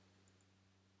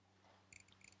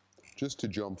just to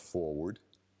jump forward,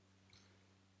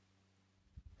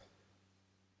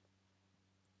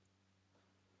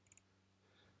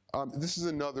 this is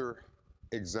another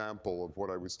example of what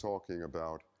I was talking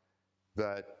about,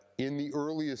 that in the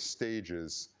earliest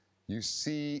stages, you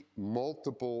see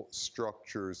multiple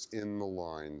structures in the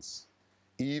lines,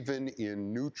 even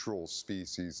in neutral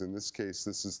species. In this case,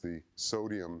 this is the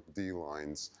sodium D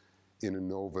lines in a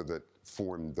nova that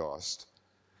formed dust,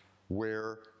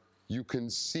 where you can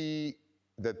see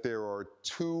that there are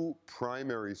two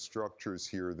primary structures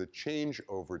here that change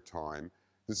over time.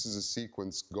 This is a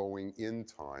sequence going in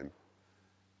time.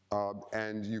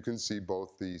 And you can see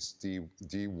both these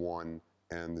D1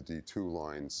 and the D2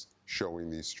 lines showing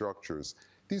these structures.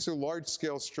 These are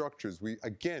large-scale structures.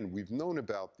 We've known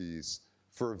about these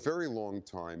for a very long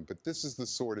time, but this is the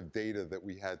sort of data that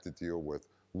we had to deal with,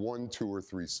 1, 2, or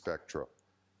 3 spectra,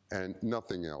 and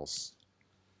nothing else.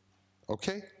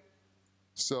 Okay?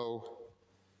 So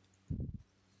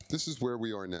this is where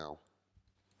we are now.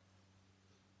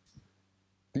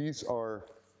 These are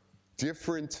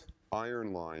different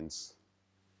iron lines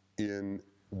in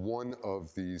one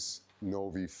of these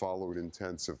novae followed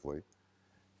intensively.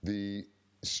 The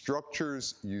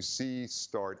structures you see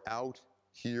start out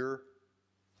here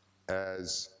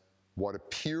as what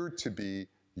appear to be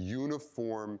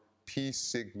uniform P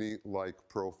Cygni-like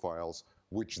profiles,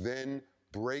 which then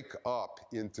break up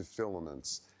into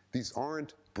filaments. These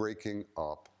aren't breaking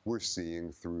up, we're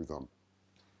seeing through them.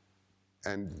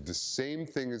 And the same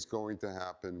thing is going to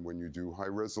happen when you do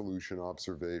high-resolution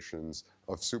observations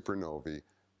of supernovae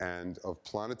and of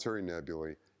planetary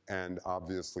nebulae, and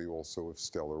obviously also of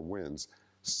stellar winds.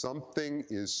 Something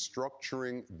is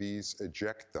structuring these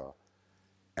ejecta,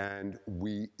 and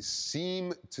we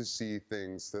seem to see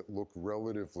things that look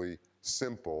relatively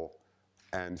simple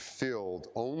and filled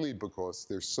only because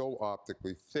they're so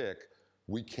optically thick,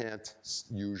 we can't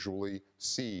usually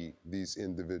see these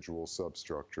individual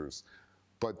substructures.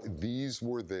 But these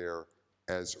were there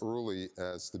as early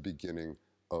as the beginning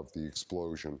of the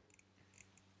explosion.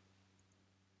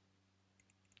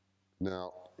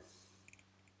 Now,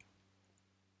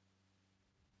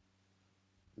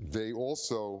 they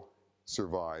also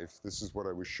survive. This is what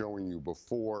I was showing you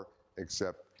before,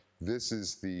 except this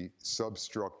is the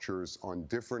substructures on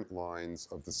different lines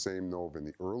of the same nova in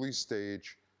the early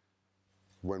stage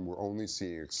when we're only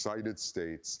seeing excited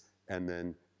states, and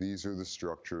then these are the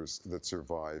structures that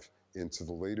survive into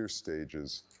the later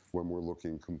stages when we're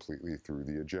looking completely through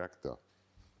the ejecta.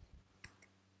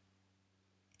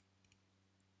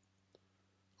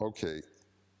 Okay.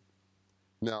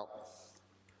 Now,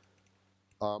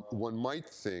 one might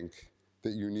think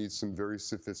that you need some very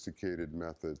sophisticated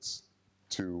methods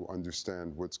to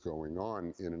understand what's going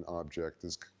on in an object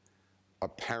as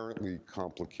apparently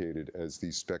complicated as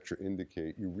these spectra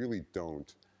indicate. You really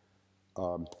don't.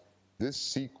 This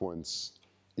sequence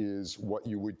is what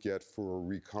you would get for a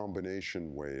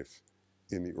recombination wave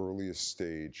in the earliest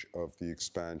stage of the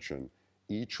expansion.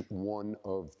 Each one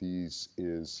of these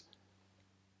is,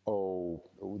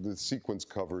 the sequence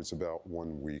covers about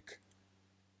 1 week.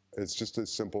 It's just a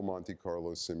simple Monte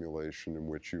Carlo simulation in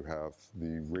which you have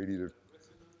the radiative.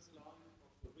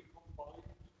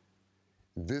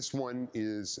 This one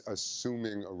is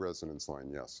assuming a resonance line,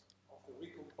 yes. Of the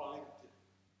recombined.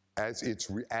 As it's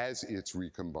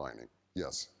recombining,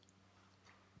 yes.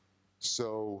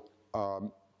 So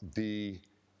the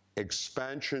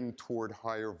expansion toward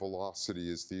higher velocity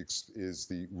is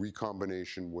the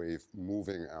recombination wave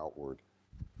moving outward.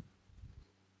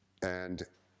 And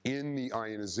in the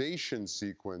ionization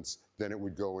sequence, then it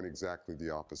would go in exactly the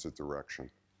opposite direction.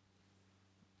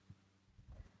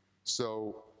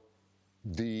 So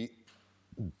there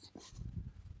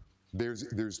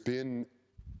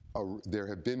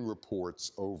have been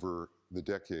reports over the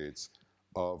decades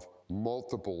of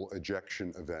multiple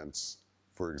ejection events,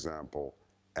 for example,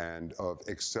 and of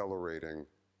accelerating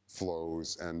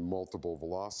flows and multiple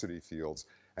velocity fields.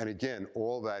 And again,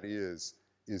 all that is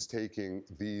taking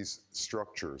these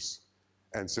structures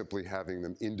and simply having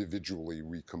them individually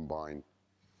recombine.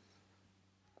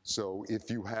 So if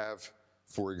you have,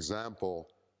 for example,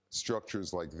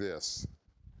 structures like this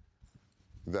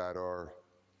that are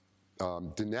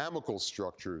dynamical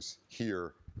structures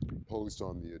here posed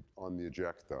on the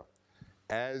ejecta,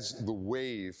 as the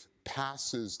wave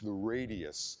passes the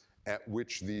radius at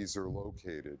which these are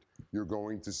located, you're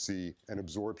going to see an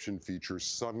absorption feature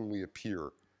suddenly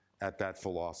appear at that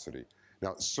velocity.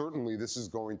 Now, certainly this is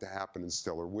going to happen in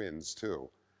stellar winds too.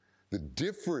 The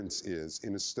difference is,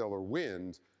 in a stellar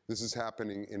wind, this is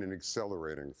happening in an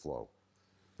accelerating flow.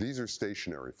 These are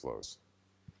stationary flows.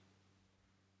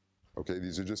 Okay,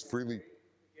 these are just freely.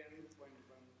 Again, when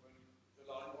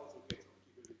the line also gets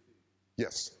optically thin.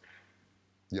 Yes,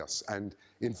 yes, and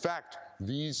in fact,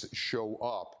 these show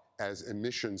up as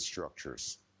emission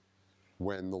structures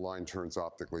when the line turns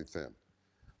optically thin.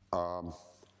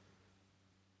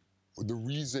 The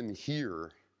reason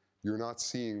here you're not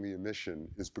seeing the emission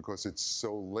is because it's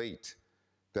so late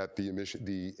that the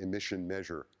emission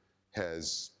measure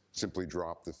has simply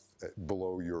drop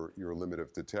below your limit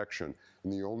of detection.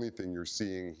 And the only thing you're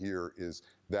seeing here is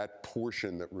that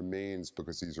portion that remains,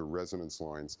 because these are resonance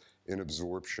lines, in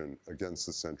absorption against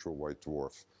the central white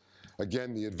dwarf.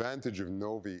 Again, the advantage of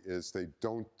Novae is they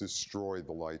don't destroy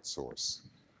the light source.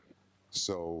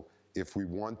 So if we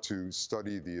want to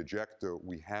study the ejecta,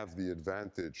 we have the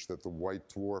advantage that the white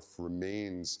dwarf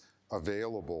remains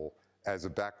available as a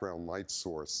background light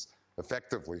source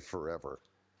effectively forever,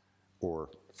 or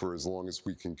for as long as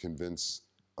we can convince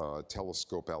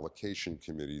telescope allocation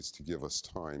committees to give us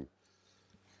time,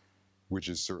 which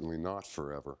is certainly not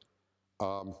forever.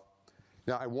 Now,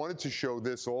 I wanted to show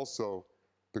this also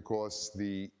because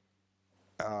the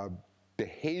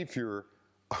behavior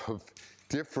of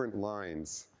different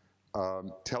lines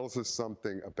tells us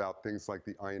something about things like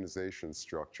the ionization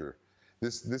structure.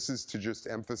 This is to just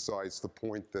emphasize the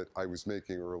point that I was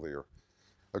making earlier.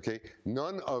 Okay,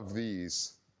 none of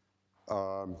these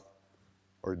well,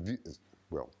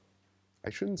 I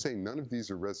shouldn't say none of these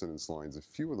are resonance lines. A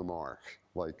few of them are,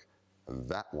 like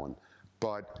that one.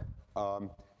 But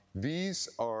these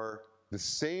are the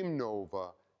same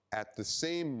nova at the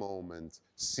same moment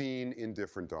seen in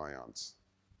different ions.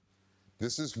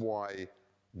 This is why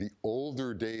the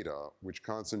older data, which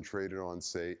concentrated on,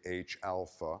 say, H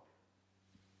alpha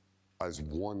as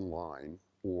one line,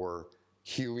 or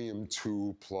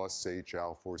helium-2 plus H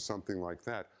alpha, or something like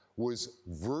that, was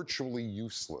virtually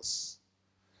useless.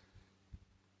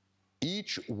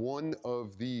 Each one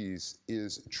of these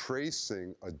is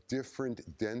tracing a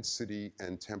different density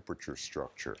and temperature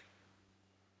structure.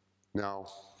 Now,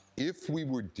 if we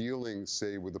were dealing,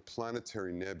 say, with a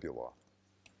planetary nebula,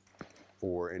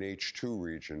 or an H2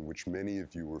 region, which many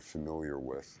of you were familiar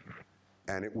with,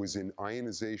 and it was in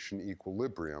ionization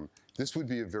equilibrium, this would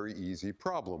be a very easy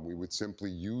problem. We would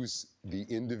simply use the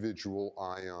individual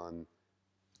ion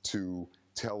to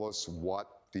tell us what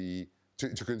to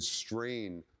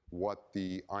constrain what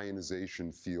the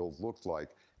ionization field looked like.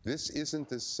 This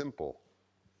isn't as simple.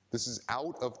 This is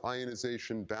out of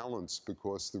ionization balance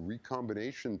because the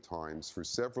recombination times for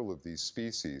several of these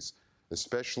species,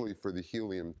 especially for the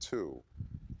helium-2,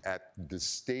 at the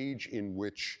stage in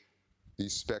which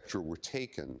these spectra were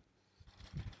taken,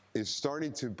 is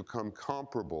starting to become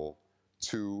comparable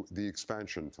to the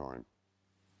expansion time.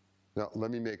 Now,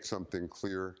 let me make something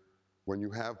clear. When you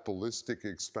have ballistic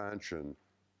expansion,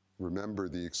 remember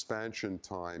the expansion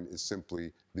time is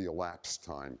simply the elapsed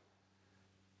time.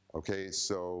 Okay,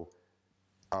 so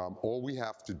all we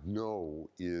have to know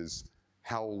is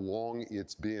how long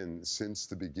it's been since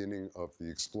the beginning of the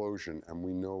explosion, and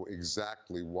we know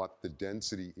exactly what the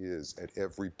density is at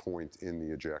every point in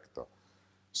the ejecta.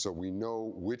 So we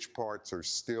know which parts are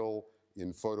still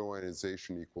in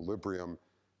photoionization equilibrium,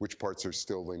 which parts are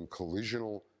still in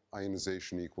collisional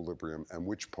ionization equilibrium, and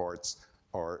which parts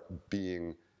are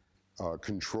being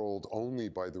controlled only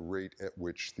by the rate at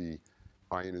which the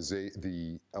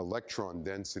electron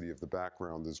density of the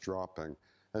background is dropping.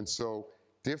 And so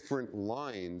different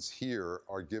lines here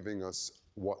are giving us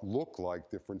what look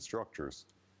like different structures.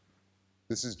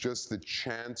 This is just the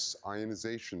chance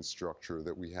ionization structure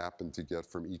that we happen to get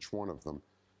from each one of them.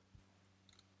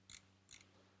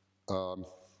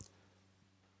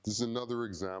 This is another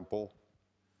example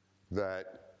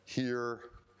that here,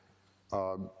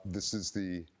 this is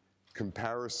the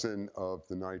comparison of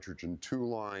the nitrogen-2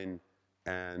 line,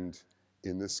 and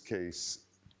in this case,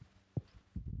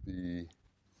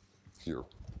 here.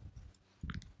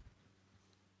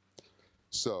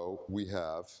 So we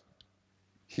have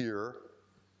here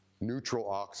neutral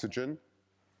oxygen,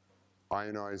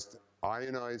 ionized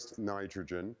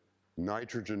nitrogen,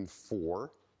 nitrogen-4.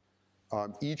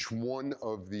 Each one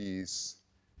of these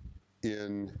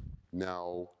in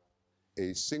now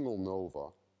a single nova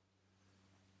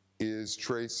is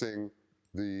tracing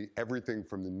everything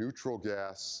from the neutral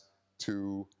gas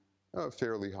to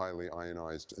fairly highly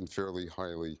ionized and fairly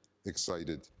highly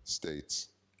excited states.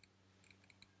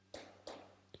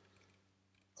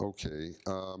 Okay.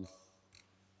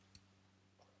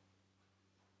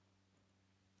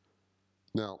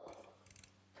 Now,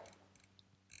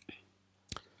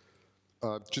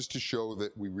 just to show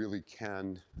that we really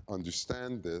can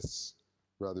understand this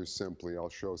rather simply, I'll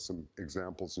show some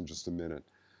examples in just a minute.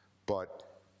 But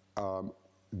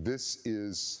this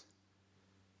is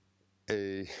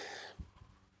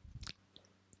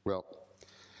well,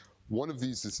 one of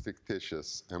these is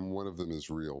fictitious and one of them is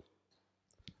real.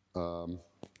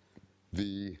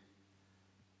 The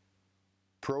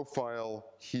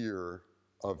profile here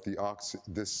of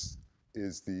this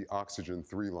is the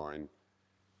oxygen-3 line,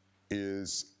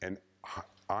 is an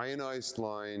ionized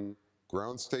line,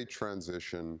 ground state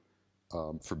transition,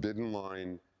 forbidden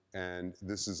line, and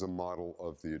this is a model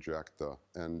of the ejecta,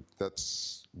 and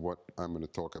that's what I'm going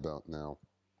to talk about now.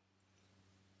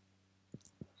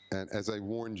 And as I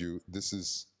warned you, this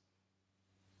is,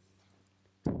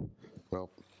 well,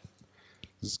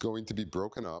 this is going to be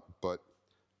broken up, but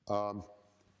I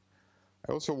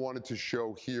also wanted to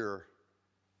show here,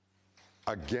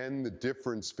 again, the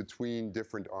difference between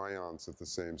different ions at the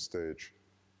same stage.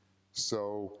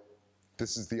 So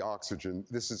this is the oxygen.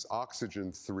 This is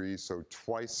oxygen 3, so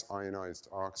twice ionized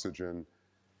oxygen,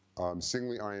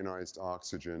 singly ionized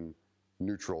oxygen,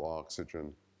 neutral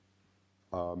oxygen,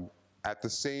 at the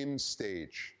same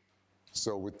stage.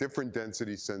 So with different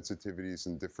density sensitivities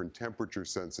and different temperature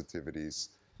sensitivities,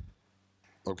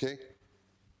 okay?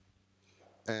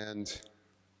 And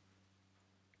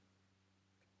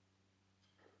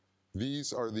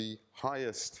these are the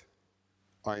highest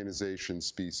ionization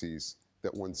species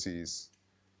that one sees,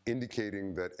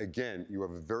 indicating that, again, you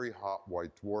have a very hot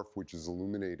white dwarf, which is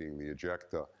illuminating the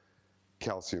ejecta,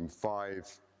 calcium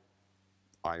 5,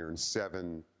 iron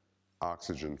 7,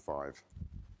 oxygen 5.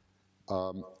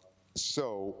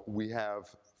 So we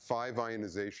have 5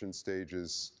 ionization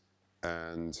stages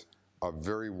and a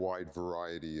very wide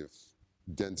variety of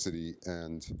density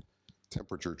and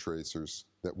temperature tracers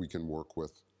that we can work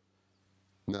with.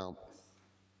 Now,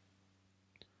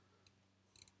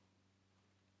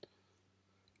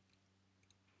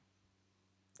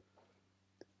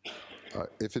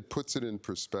 if it puts it in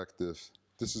perspective,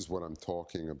 this is what I'm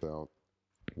talking about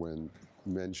when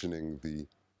mentioning the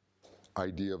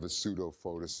idea of a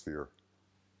pseudo-photosphere.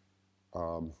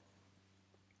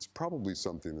 It's probably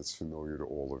something that's familiar to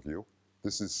all of you.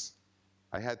 This is,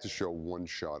 I had to show one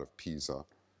shot of Pisa.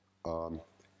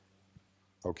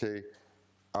 Okay,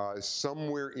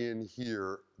 somewhere in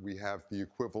here we have the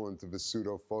equivalent of a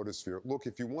pseudo-photosphere. Look,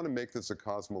 if you want to make this a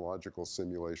cosmological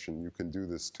simulation, you can do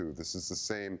this too. This is the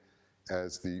same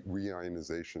as the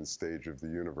reionization stage of the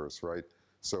universe, right?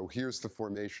 So here's the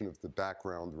formation of the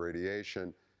background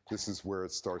radiation. This is where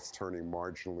it starts turning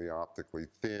marginally optically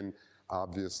thin.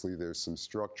 Obviously, there's some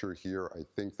structure here. I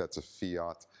think that's a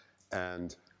fiat.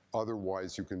 And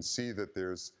otherwise, you can see that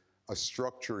there's a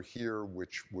structure here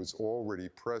which was already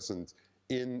present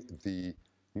in the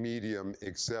medium,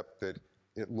 except that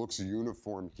it looks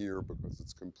uniform here because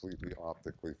it's completely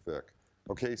optically thick.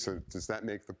 Okay, so does that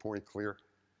make the point clear?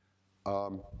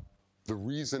 The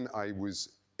reason I was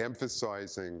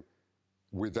emphasizing,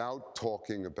 without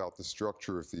talking about the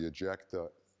structure of the ejecta,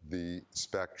 the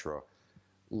spectra,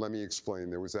 let me explain.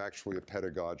 There was actually a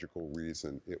pedagogical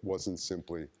reason. It wasn't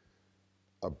simply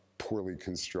a poorly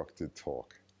constructed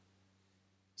talk.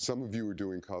 Some of you are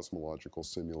doing cosmological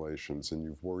simulations, and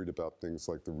you've worried about things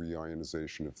like the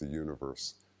reionization of the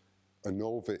universe. A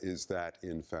nova is that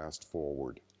in fast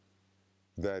forward.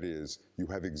 That is, you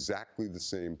have exactly the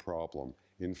same problem.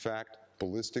 In fact,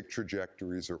 ballistic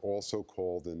trajectories are also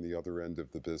called, in the other end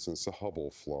of the business, a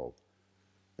Hubble flow.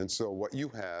 And so what you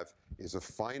have is a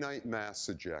finite mass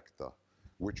ejecta,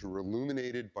 which are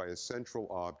illuminated by a central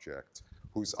object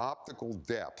whose optical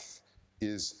depth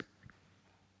is,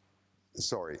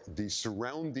 the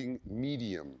surrounding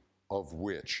medium of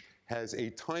which has a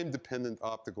time-dependent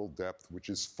optical depth which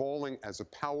is falling as a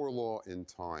power law in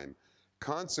time.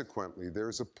 Consequently,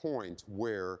 there's a point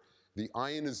where the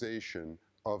ionization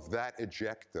of that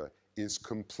ejecta is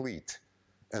complete,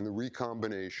 and the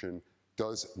recombination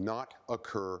does not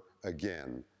occur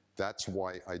again. That's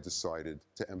why I decided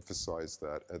to emphasize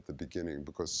that at the beginning,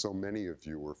 because so many of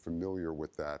you are familiar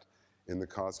with that in the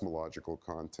cosmological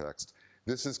context.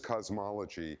 This is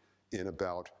cosmology in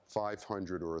about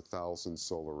 500 or 1,000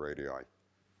 solar radii,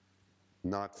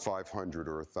 not 500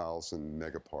 or 1,000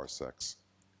 megaparsecs.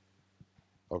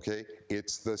 Okay,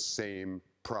 it's the same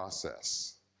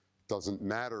process. Doesn't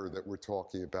matter that we're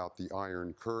talking about the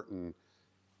Iron Curtain,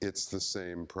 it's the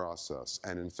same process.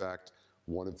 And in fact,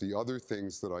 one of the other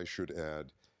things that I should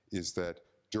add is that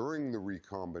during the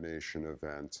recombination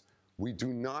event, we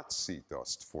do not see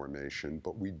dust formation,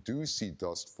 but we do see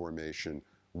dust formation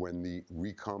when the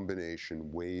recombination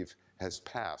wave has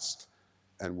passed,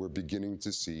 and we're beginning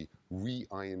to see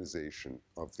reionization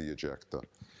of the ejecta.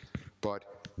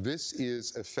 But this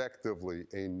is effectively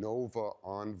a nova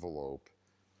envelope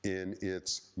in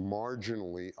its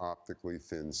marginally optically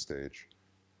thin stage.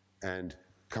 And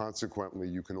consequently,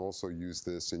 you can also use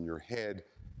this in your head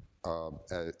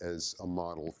as a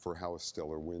model for how a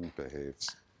stellar wind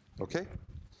behaves. Okay?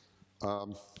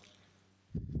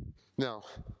 Now,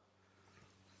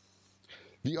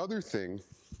 the other thing,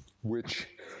 which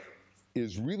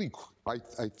is really, I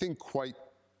think, quite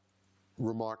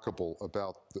remarkable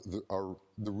about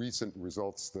the recent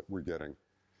results that we're getting,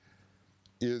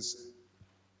 is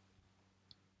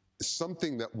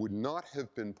something that would not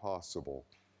have been possible,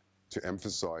 to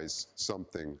emphasize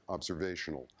something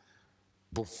observational,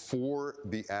 before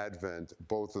the advent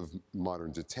both of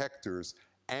modern detectors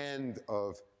and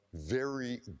of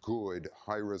very good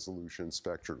high-resolution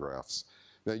spectrographs.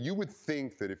 Now, you would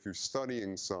think that if you're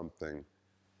studying something,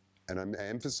 and I'm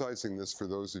emphasizing this for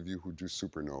those of you who do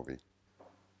supernovae,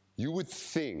 you would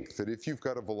think that if you've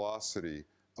got a velocity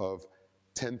of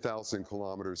 10,000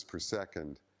 kilometers per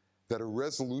second, that a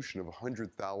resolution of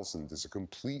 100,000 is a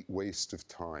complete waste of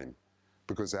time,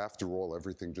 because after all,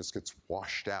 everything just gets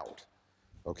washed out,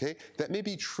 okay? That may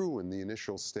be true in the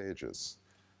initial stages,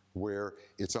 where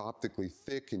it's optically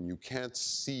thick and you can't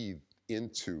see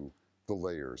into the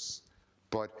layers.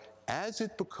 But as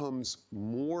it becomes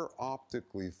more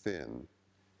optically thin,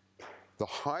 the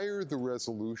higher the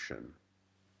resolution,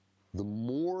 the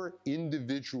more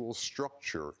individual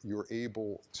structure you're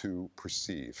able to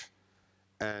perceive.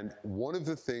 And one of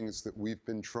the things that we've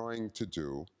been trying to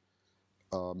do,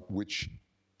 which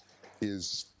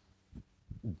is,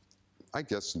 I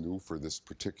guess, new for this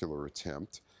particular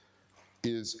attempt,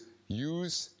 is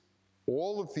use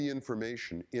all of the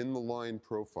information in the line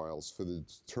profiles for the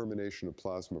determination of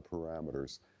plasma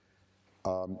parameters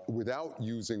without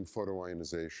using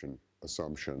photoionization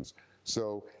assumptions.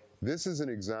 So this is an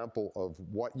example of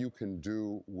what you can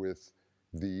do with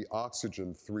the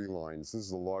oxygen 3 lines. This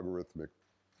is a logarithmic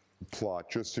plot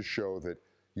just to show that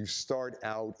you start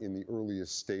out in the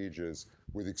earliest stages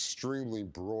with extremely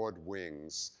broad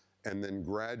wings, and then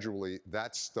gradually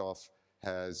that stuff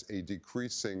has a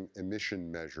decreasing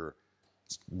emission measure.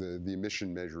 The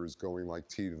emission measure is going like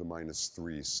t to the minus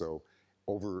 3. So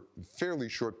over fairly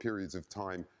short periods of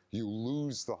time, you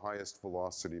lose the highest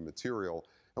velocity material.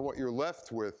 And what you're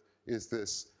left with is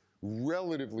this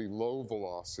relatively low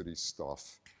velocity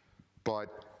stuff.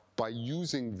 But by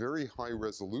using very high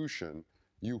resolution,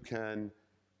 you can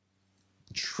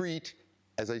treat,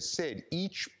 as I said,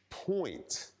 each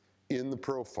point in the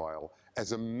profile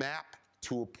as a map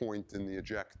to a point in the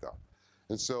ejecta.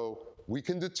 And so we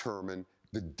can determine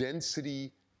the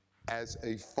density as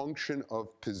a function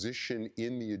of position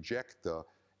in the ejecta,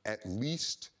 at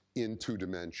least in 2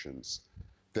 dimensions.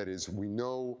 That is, we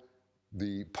know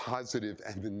the positive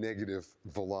and the negative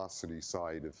velocity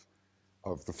side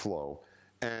of the flow.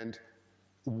 And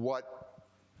what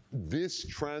this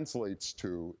translates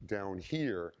to down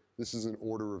here, this is an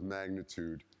order of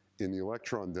magnitude in the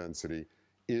electron density,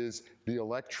 is the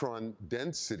electron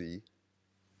density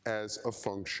as a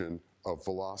function of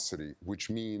velocity, which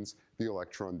means the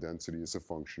electron density is a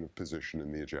function of position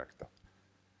in the ejecta,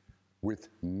 with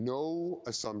no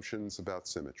assumptions about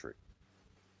symmetry.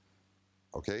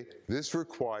 Okay? This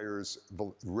requires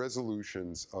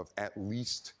resolutions of at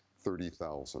least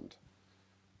 30,000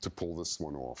 to pull this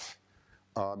one off.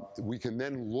 We can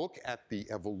then look at the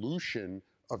evolution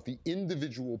of the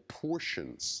individual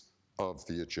portions of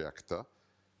the ejecta,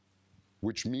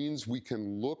 which means we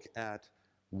can look at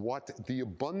what the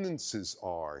abundances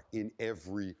are in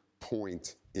every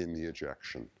point in the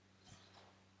ejection.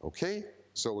 Okay?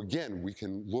 So again, we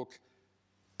can look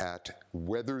at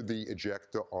whether the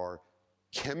ejecta are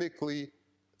chemically,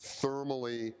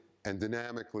 thermally, and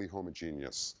dynamically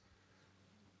homogeneous.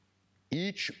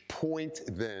 Each point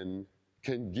then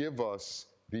can give us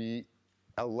the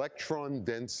electron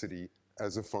density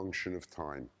as a function of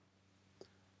time.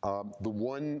 The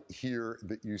one here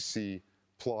that you see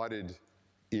plotted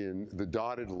in the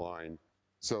dotted line,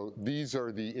 so these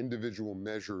are the individual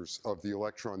measures of the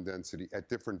electron density at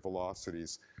different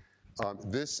velocities.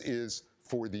 This is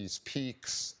for these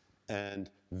peaks, and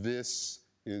this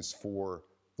is for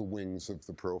the wings of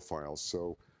the profile.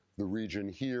 So the region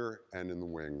here and in the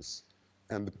wings.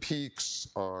 And the peaks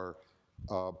are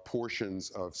portions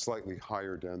of slightly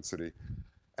higher density.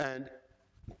 And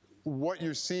what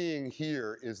you're seeing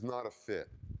here is not a fit.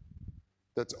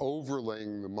 That's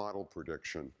overlaying the model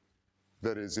prediction.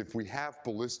 That is, if we have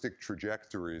ballistic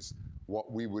trajectories,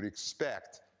 what we would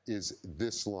expect is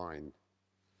this line,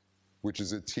 which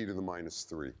is at t to the minus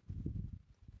 3.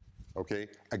 Okay?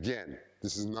 Again,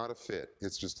 this is not a fit.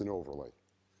 It's just an overlay.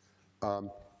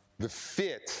 The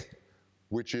fit,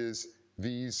 which is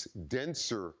these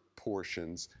denser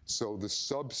portions, so the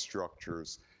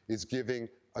substructures, is giving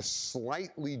a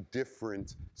slightly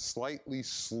different, slightly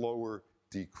slower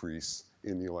decrease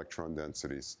in the electron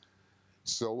densities.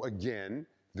 So again,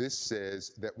 this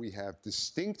says that we have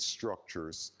distinct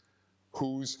structures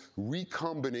whose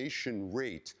recombination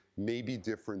rate may be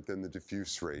different than the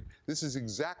diffuse rate. This is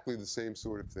exactly the same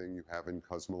sort of thing you have in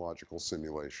cosmological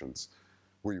simulations,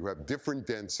 where you have different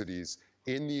densities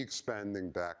in the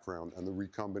expanding background, and the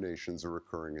recombinations are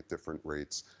occurring at different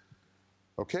rates.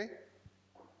 Okay?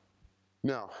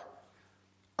 Now,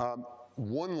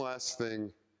 one last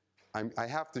thing. I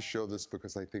have to show this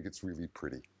because I think it's really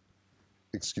pretty.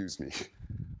 Excuse me.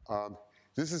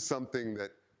 This is something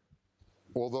that,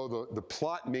 although the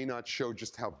plot may not show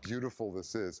just how beautiful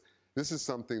this is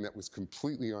something that was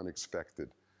completely unexpected.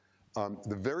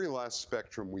 The very last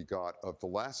spectrum we got of the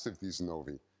last of these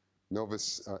novae, Nova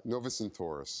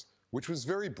Centaurus, which was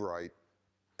very bright,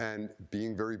 and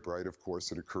being very bright, of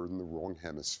course, it occurred in the wrong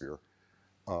hemisphere.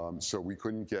 So we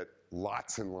couldn't get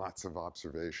lots and lots of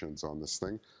observations on this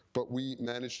thing, but we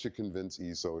managed to convince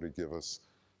ESO to give us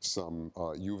some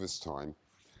UVIS time.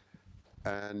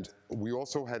 And we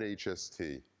also had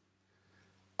HST.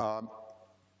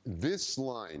 This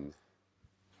line,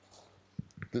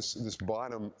 this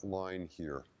bottom line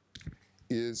here,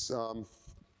 is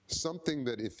something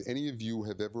that if any of you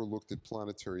have ever looked at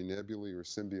planetary nebulae or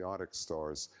symbiotic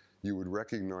stars, you would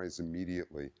recognize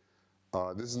immediately.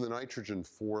 This is the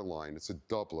nitrogen-4 line. It's a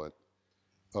doublet.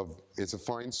 It's a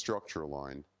fine structure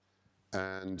line.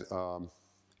 And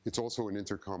it's also an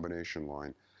intercombination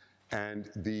line. And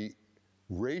the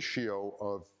ratio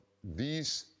of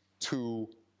these two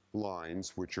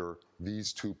lines, which are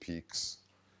these two peaks,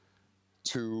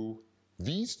 to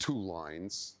these two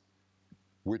lines,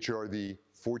 which are the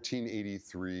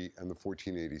 1483 and the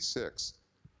 1486,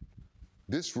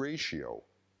 this ratio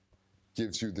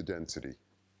gives you the density,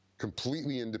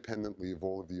 completely independently of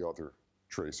all of the other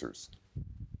tracers.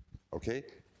 Okay?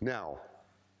 Now,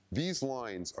 these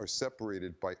lines are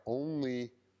separated by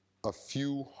only a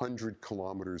few hundred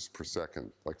kilometers per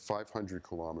second, like 500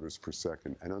 kilometers per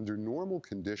second. And under normal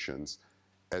conditions,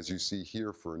 as you see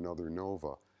here for another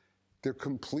nova, they're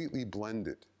completely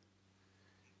blended.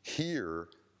 Here,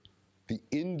 the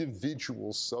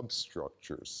individual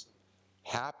substructures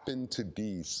happen to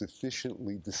be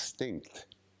sufficiently distinct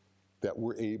that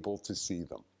we're able to see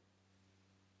them.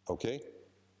 Okay?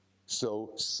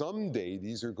 So someday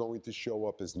these are going to show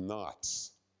up as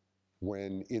knots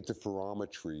when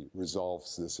interferometry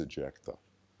resolves this ejecta.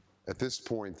 At this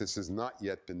point, this has not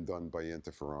yet been done by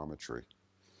interferometry.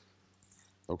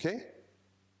 Okay?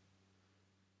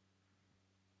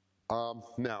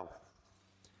 Now,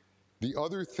 the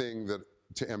other thing that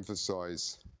to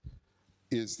emphasize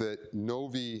is that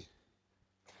novae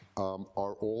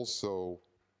are also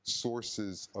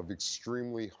sources of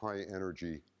extremely high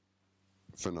energy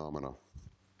phenomena.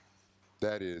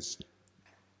 That is,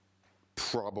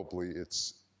 probably,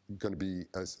 it's going to be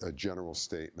a general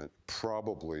statement,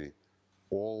 probably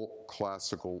all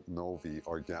classical novae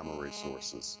are gamma ray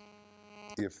sources,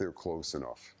 if they're close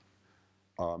enough.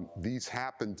 These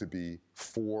happen to be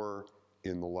 4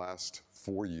 in the last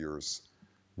 4 years,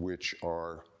 which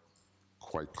are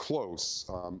quite close,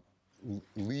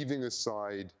 leaving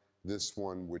aside this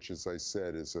one, which, as I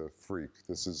said, is a freak.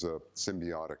 This is a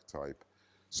symbiotic type.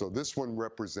 So this one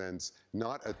represents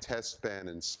not a test ban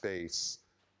in space,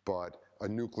 but a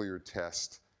nuclear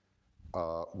test,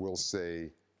 we'll say,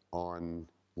 on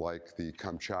like the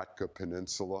Kamchatka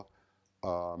Peninsula.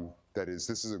 That is,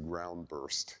 this is a ground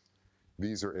burst.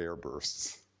 These are air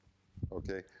bursts,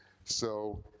 okay?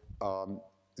 So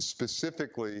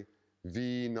specifically,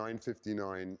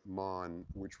 V959 MON,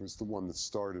 which was the one that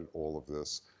started all of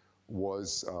this,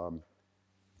 was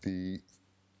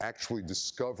actually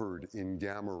discovered in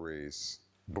gamma rays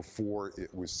before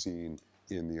it was seen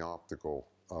in the optical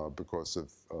because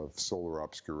of solar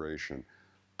obscuration.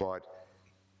 But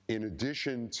in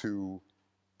addition to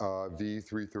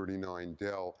V339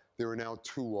 Del, there are now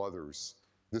 2 others.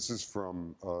 This is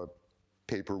from a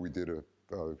paper we did a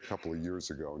couple of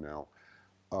years ago now.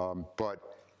 But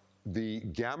the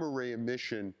gamma ray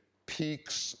emission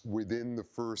peaks within the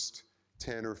first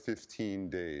 10 or 15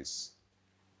 days.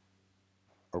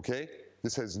 Okay?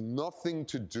 This has nothing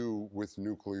to do with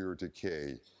nuclear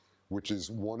decay, which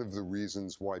is one of the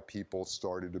reasons why people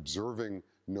started observing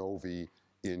novae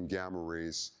in gamma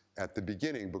rays at the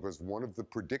beginning, because one of the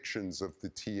predictions of the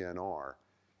TNR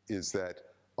is that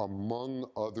among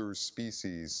other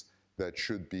species that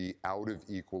should be out of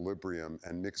equilibrium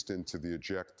and mixed into the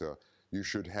ejecta, you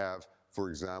should have, for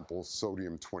example,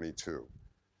 sodium-22.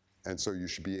 And so you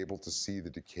should be able to see the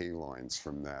decay lines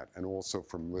from that, and also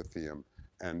from lithium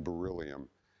and beryllium.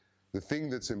 The thing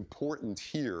that's important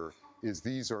here is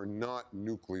these are not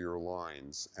nuclear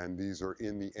lines, and these are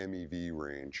in the MeV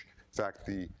range. In fact,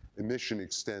 the emission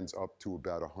extends up to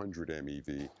about 100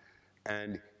 MeV.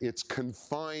 And it's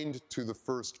confined to the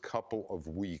first couple of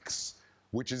weeks,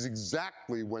 which is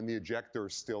exactly when the ejecta are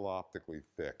still optically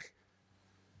thick.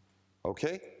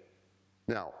 Okay?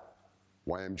 Now,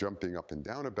 Why I'm jumping up and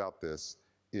down about this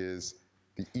is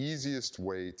the easiest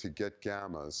way to get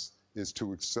gammas is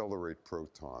to accelerate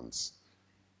protons.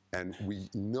 And we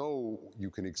know you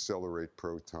can accelerate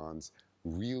protons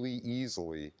really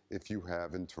easily if you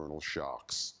have internal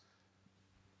shocks.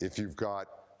 If you've got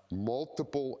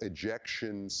multiple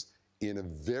ejections in a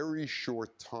very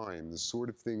short time, the sort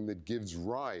of thing that gives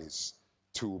rise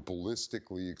to a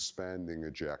ballistically expanding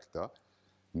ejecta,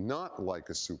 not like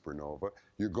a supernova,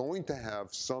 you're going to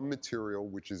have some material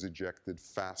which is ejected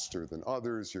faster than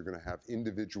others. You're going to have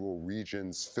individual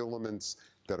regions, filaments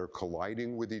that are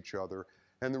colliding with each other.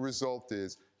 And the result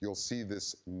is you'll see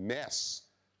this mess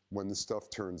when the stuff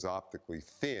turns optically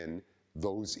thin,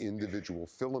 those individual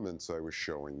filaments I was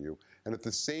showing you. And at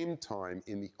the same time,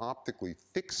 in the optically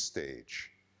thick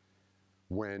stage,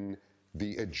 when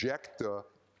the ejecta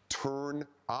turn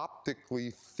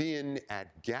optically thin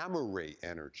at gamma ray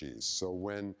energies. So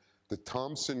when the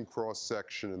Thomson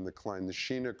cross-section and the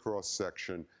Klein-Nishina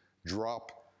cross-section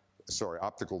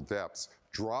optical depths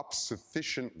drop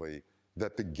sufficiently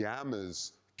that the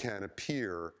gammas can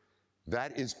appear,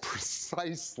 that is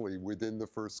precisely within the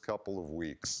first couple of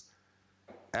weeks,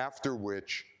 after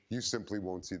which you simply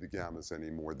won't see the gammas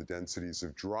anymore. The densities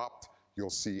have dropped. You'll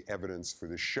see evidence for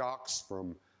the shocks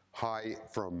from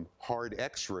hard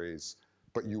X-rays,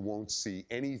 but you won't see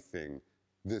anything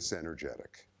this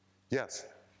energetic. Yes?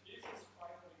 Is this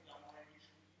primary gamma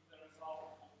emission the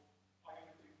result of individual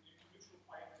finely diffused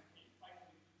interaction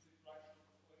of collected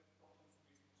protons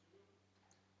with material?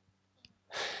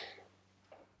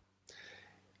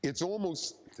 It's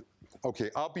almost, okay,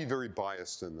 I'll be very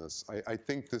biased in this. I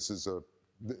think this is a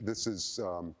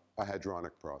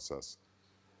hadronic process.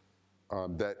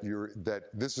 That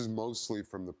this is mostly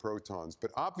from the protons,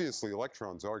 but obviously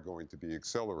electrons are going to be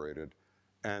accelerated,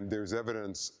 and there's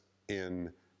evidence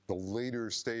in the later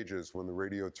stages when the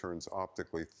radio turns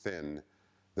optically thin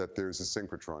that there's a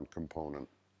synchrotron component.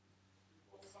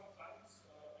 Because sometimes,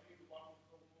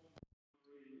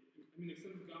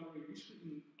 extended gamma ray emission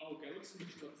in our galaxy,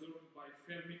 which is observed by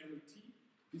Fermi LT,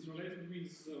 is related with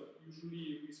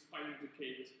usually with pion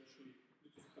decay, especially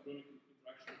due to hadronic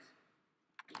interactions.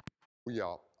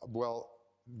 Yeah, well,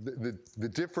 the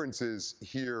difference is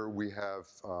here we have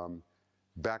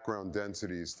background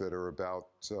densities that are about,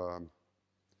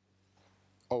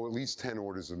 at least 10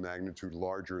 orders of magnitude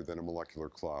larger than a molecular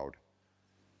cloud.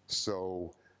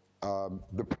 So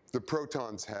the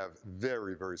protons have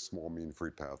very, very small mean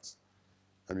free paths.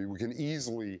 I mean, we can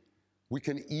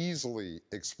easily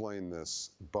explain this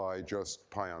by just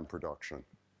pion production.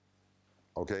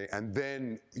 Okay, and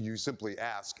then you simply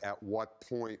ask at what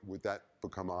point would that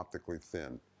become optically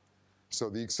thin. So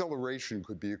the acceleration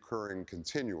could be occurring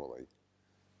continually,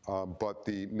 but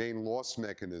the main loss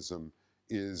mechanism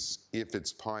is, if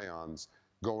it's pions,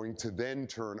 going to then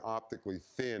turn optically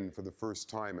thin for the first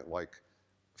time at like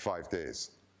 5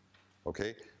 days.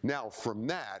 Okay, now from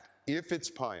that, if it's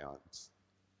pions,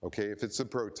 okay, if it's the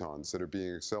protons that are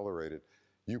being accelerated,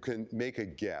 you can make a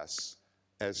guess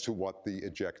as to what the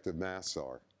ejective mass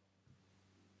are.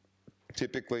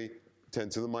 Typically 10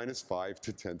 to the minus 5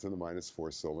 to 10 to the minus 4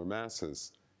 solar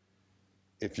masses.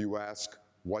 If you ask,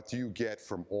 what do you get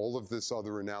from all of this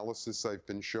other analysis I've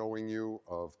been showing you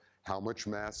of how much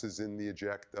mass is in the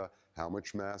ejecta, how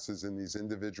much mass is in these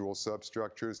individual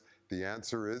substructures, the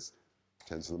answer is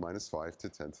 10 to the minus 5 to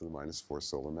 10 to the minus 4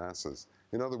 solar masses.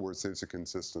 In other words, there's a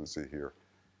consistency here.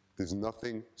 There's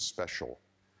nothing special,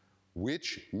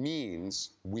 which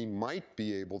means we might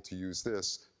be able to use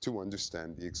this to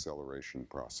understand the acceleration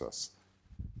process.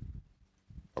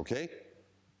 Okay? If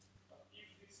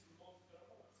this involves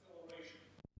thermal acceleration,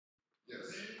 Yes.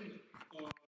 then spectral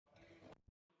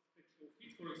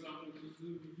fit, for example, is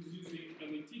using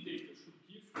LAT data should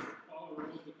give power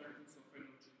all the kinds of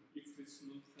energy if this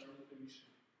non-thermal emission.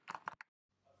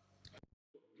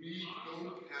 We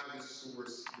don't have a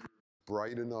source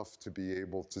bright enough to be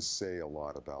able to say a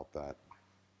lot about that.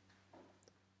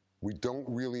 We don't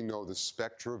really know the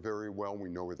spectra very well. We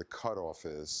know where the cutoff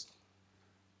is.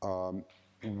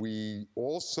 We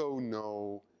also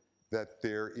know that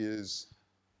there is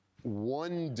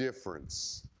one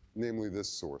difference, namely this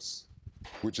source,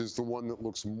 which is the one that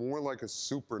looks more like a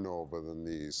supernova than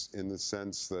these, in the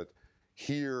sense that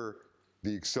here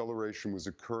the acceleration was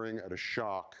occurring at a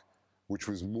shock which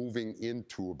was moving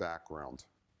into a background.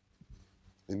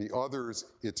 In the others,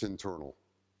 it's internal.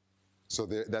 So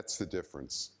that's the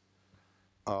difference.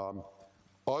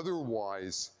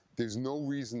 Otherwise, there's no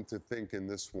reason to think in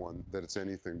this one that it's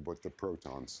anything but the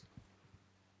protons.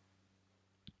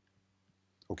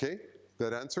 Okay?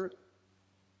 That answer it?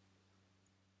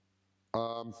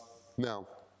 Now,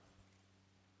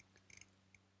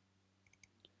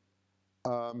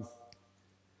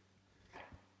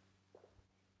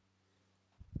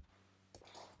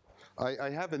 I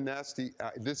have a nasty,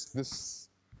 there's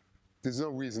no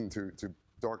reason to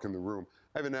darken the room.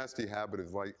 I have a nasty habit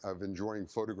of enjoying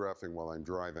photographing while I'm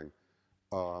driving.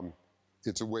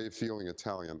 It's a way of feeling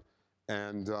Italian.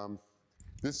 And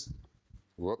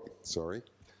sorry.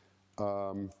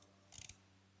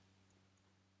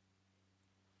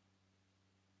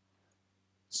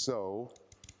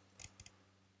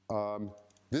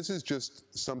 This is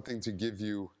just something to give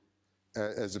you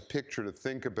as a picture to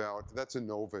think about. That's a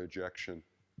nova ejection.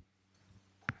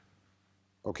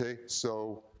 Okay,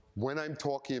 so when I'm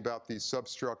talking about these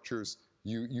substructures,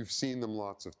 you've seen them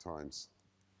lots of times.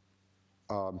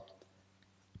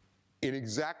 In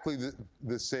exactly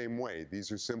the same way,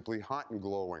 these are simply hot and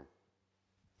glowing.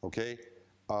 Okay,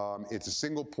 it's a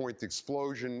single point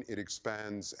explosion. It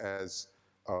expands as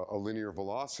a linear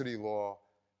velocity law,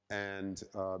 and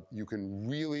you can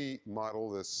really model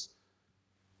this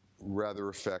rather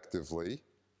effectively.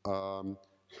 And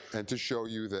to show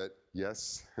you that,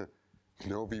 yes,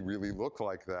 novae really look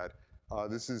like that.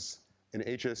 This is an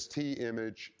HST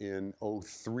image in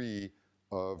 03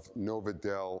 of Nova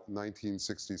Del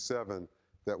 1967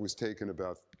 that was taken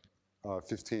about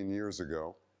 15 years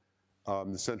ago.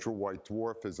 The central white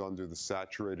dwarf is under the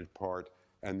saturated part,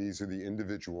 and these are the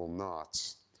individual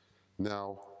knots.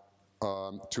 Now,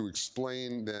 to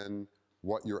explain then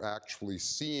what you're actually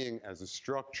seeing as a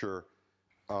structure,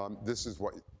 this is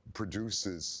what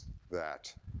produces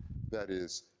that. That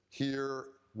is, here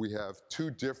we have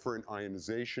two different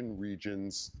ionization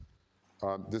regions.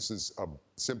 This is a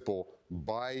simple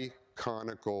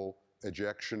biconical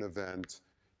ejection event.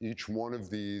 Each one of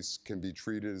these can be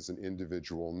treated as an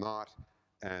individual knot,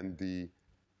 and the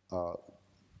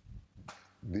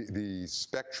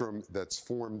spectrum that's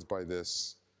formed by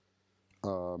this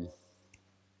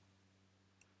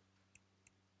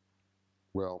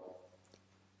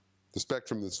the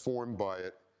spectrum that's formed by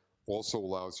it also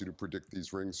allows you to predict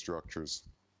these ring structures.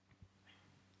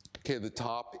 Okay, the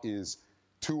top is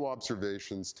two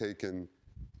observations taken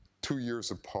 2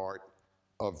 years apart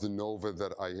of the nova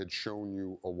that I had shown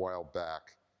you a while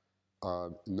back,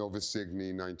 Nova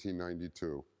Cygni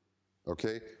 1992.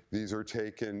 Okay, these are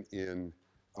taken in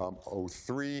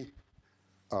 03.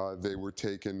 They were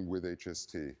taken with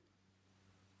HST.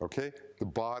 Okay, the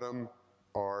bottom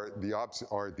are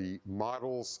the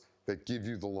models that give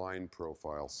you the line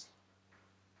profiles.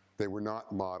 They were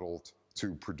not modeled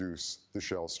to produce the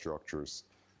shell structures.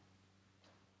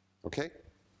 Okay?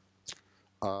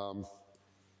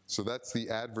 So that's the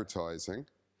advertising.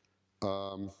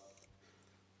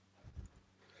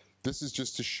 This is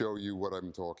just to show you what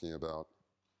I'm talking about.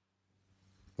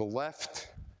 The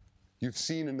left, you've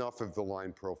seen enough of the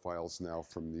line profiles now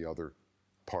from the other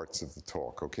parts of the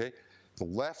talk, okay? The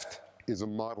left is a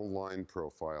model line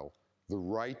profile. The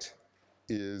right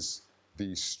is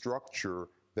the structure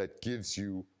that gives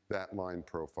you that line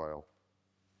profile.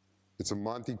 It's a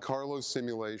Monte Carlo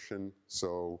simulation,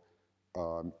 so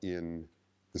in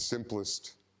the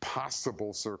simplest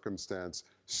possible circumstance,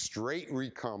 straight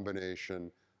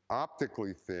recombination,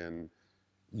 optically thin.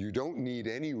 You don't need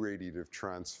any radiative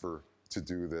transfer to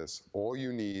do this. All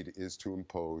you need is to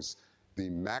impose the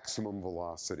maximum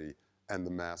velocity and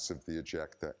the mass of the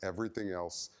ejecta. Everything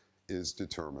else is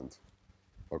determined.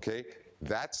 Okay?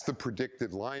 That's the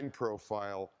predicted line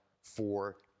profile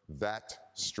for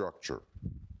that structure.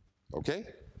 Okay?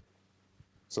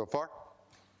 So far?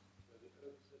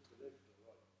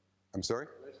 I'm sorry?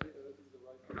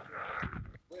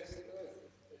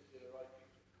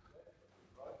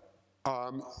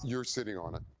 You're sitting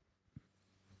on it.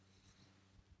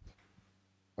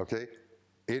 Okay?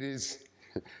 It is,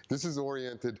 this is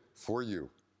oriented for you.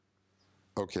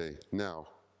 Okay, now,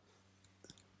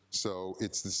 so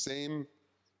it's the same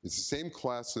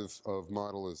class of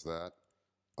model as that.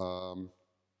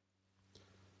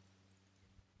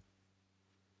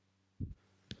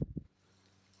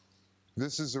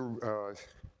 This is a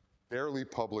barely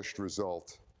published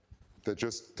result that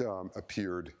just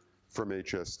appeared from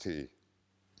HST.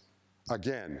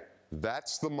 Again,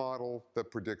 that's the model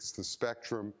that predicts the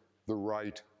spectrum. The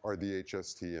right are the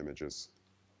HST images.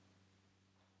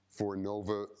 For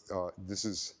Nova, this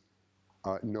is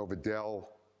Nova Del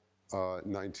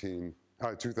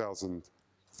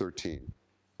 2013.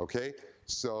 Okay,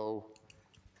 so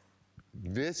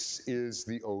this is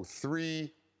the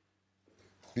 03.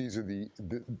 These are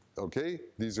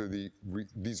these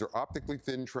are optically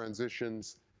thin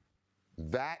transitions.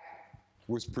 That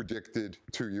was predicted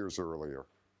 2 years earlier,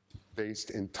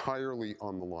 based entirely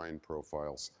on the line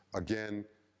profiles. Again,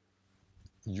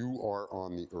 you are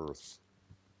on the Earth.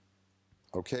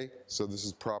 Okay, so this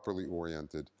is properly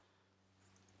oriented.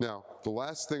 Now, the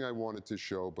last thing I wanted to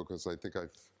show, because I think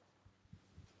I've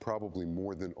probably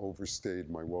more than overstayed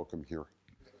my welcome here.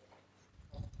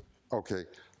 Okay,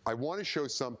 I want to show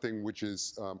something which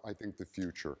is, I think, the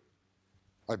future.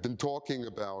 I've been talking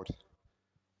about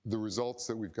the results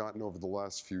that we've gotten over the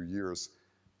last few years.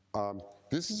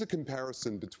 This is a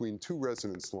comparison between two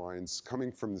resonance lines coming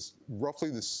from this, roughly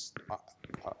this,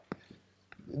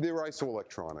 they're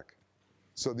isoelectronic.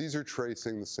 So these are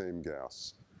tracing the same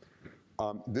gas.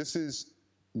 This is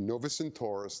Nova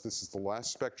Centaurus. This is the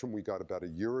last spectrum we got about a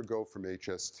year ago from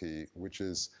HST, which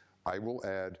is, I will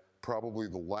add, probably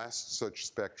the last such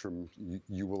spectrum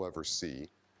you will ever see,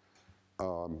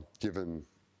 given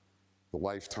the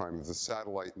lifetime of the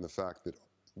satellite and the fact that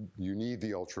you need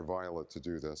the ultraviolet to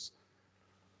do this.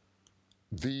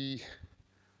 The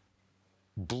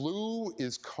blue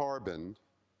is carbon,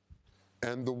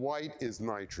 and the white is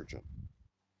nitrogen.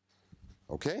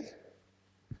 Okay?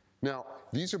 Now,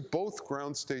 these are both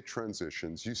ground state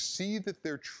transitions. You see that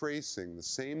they're tracing the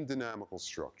same dynamical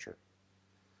structure.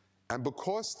 And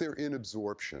because they're in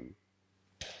absorption,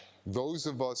 those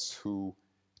of us who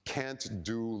can't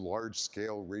do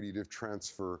large-scale radiative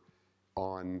transfer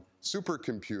on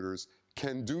supercomputers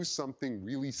can do something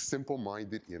really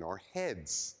simple-minded in our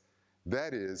heads.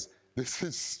 That is, this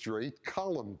is straight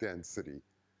column density.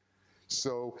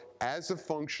 So as a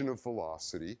function of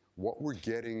velocity, what we're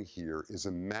getting here is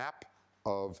a map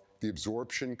of the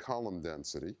absorption column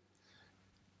density.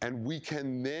 And we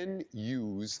can then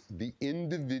use the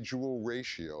individual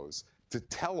ratios to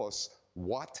tell us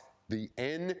what the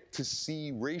N to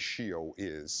C ratio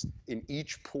is in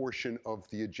each portion of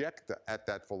the ejecta at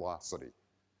that velocity.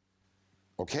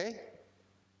 Okay?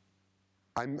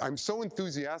 I'm so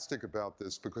enthusiastic about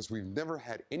this because we've never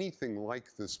had anything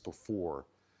like this before.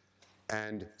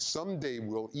 And someday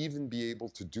we'll even be able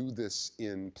to do this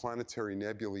in planetary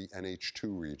nebulae and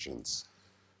H2 regions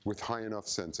with high enough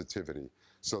sensitivity.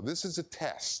 So this is a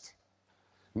test.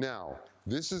 Now,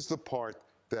 this is the part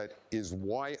that is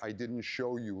why I didn't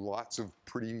show you lots of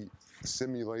pretty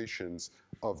simulations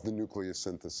of the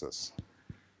nucleosynthesis.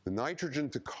 The nitrogen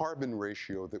to carbon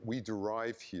ratio that we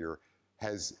derive here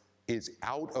is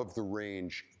out of the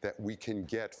range that we can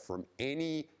get from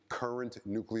any current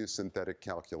nucleosynthetic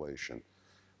calculation.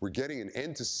 We're getting an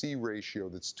N to C ratio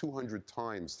that's 200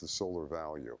 times the solar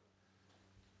value.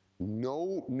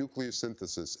 No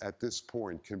nucleosynthesis at this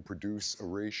point can produce a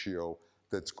ratio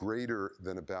that's greater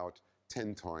than about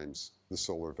 10 times the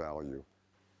solar value.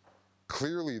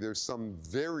 Clearly, there's some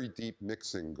very deep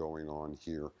mixing going on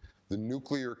here. The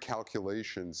nuclear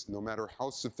calculations, no matter how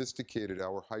sophisticated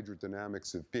our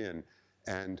hydrodynamics have been,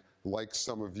 and like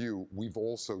some of you, we've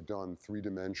also done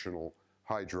three-dimensional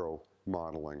hydro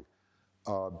modeling.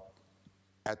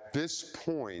 At this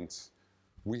point,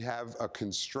 we have a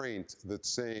constraint that's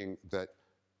saying that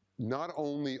not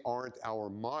only aren't our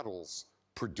models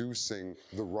producing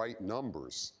the right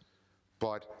numbers,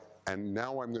 but, and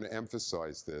now I'm going to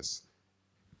emphasize this,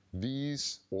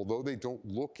 these, although they don't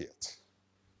look it,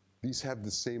 these have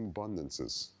the same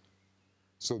abundances.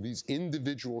 So these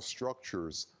individual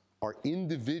structures are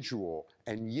individual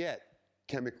and yet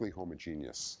chemically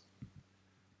homogeneous.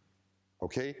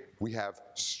 Okay? We have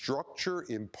structure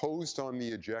imposed on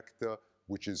the ejecta,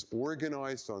 which is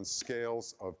organized on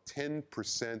scales of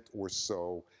 10% or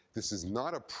so. This is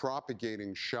not a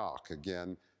propagating shock.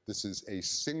 Again, this is a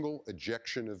single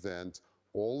ejection event.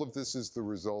 All of this is the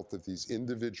result of these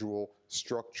individual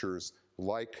structures,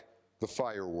 like the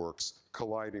fireworks,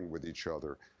 colliding with each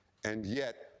other. And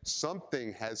yet,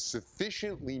 something has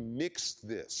sufficiently mixed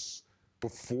this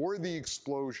before the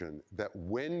explosion that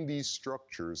when these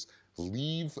structures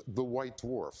leave the white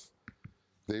dwarf,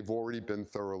 they've already been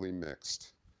thoroughly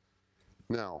mixed.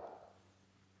 Now,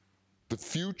 the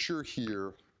future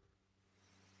here,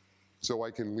 so I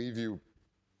can leave you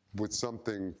with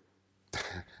something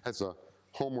as a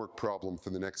homework problem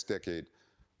for the next decade.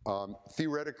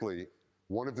 Theoretically,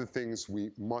 one of the things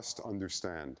we must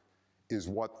understand is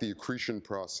what the accretion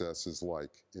process is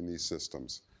like in these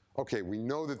systems. Okay, we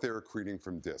know that they're accreting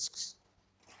from disks.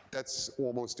 That's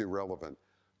almost irrelevant.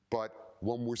 But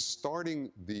when we're starting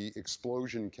the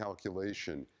explosion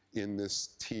calculation in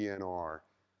this TNR,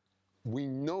 we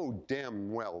know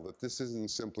damn well that this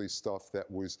isn't simply stuff that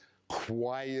was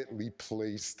quietly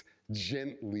placed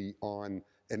gently on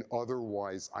an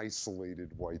otherwise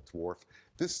isolated white dwarf.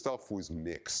 This stuff was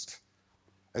mixed.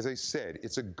 As I said,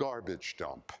 it's a garbage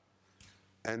dump.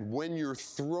 And when you're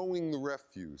throwing the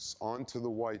refuse onto the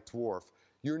white dwarf,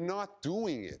 you're not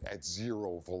doing it at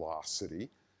zero velocity.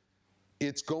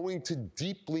 it's going to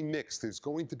deeply mix. There's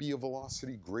going to be a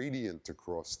velocity gradient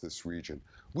across this region.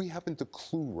 We haven't a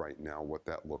clue right now what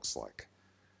that looks like.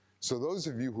 So those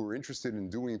of you who are interested in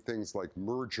doing things like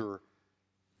merger,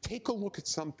 take a look at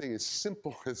something as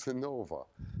simple as a nova.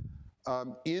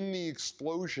 In the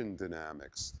explosion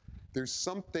dynamics, there's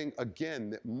something, again,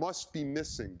 that must be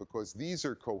missing because these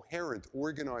are coherent,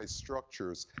 organized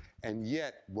structures, and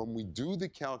yet when we do the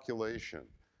calculation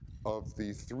of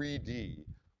the 3D,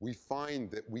 we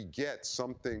find that we get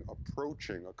something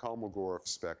approaching a Kolmogorov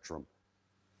spectrum.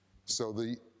 So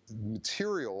the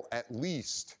material, at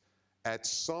least at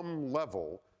some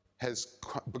level, has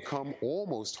become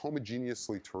almost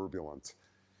homogeneously turbulent.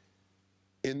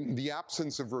 In the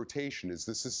absence of rotation, is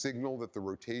this a signal that the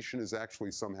rotation is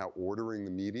actually somehow ordering the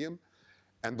medium?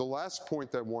 And the last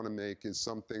point I want to make is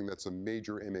something that's a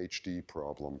major MHD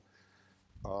problem.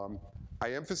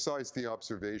 I emphasized the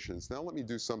observations. Now let me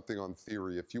do something on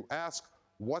theory. If you ask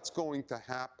what's going to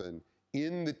happen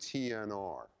in the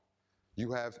TNR,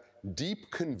 you have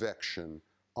deep convection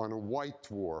on a white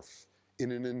dwarf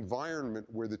in an environment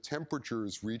where the temperature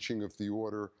is reaching of the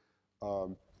order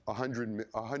 100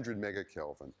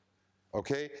 megakelvin,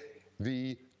 okay?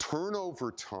 The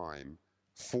turnover time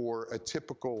for a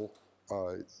typical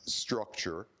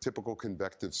structure, typical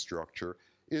convective structure,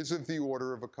 is of the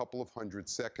order of a couple of 100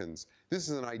 seconds. This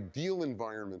is an ideal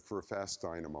environment for a fast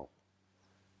dynamo.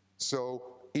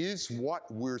 So is what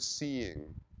we're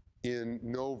seeing in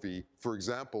Novae, for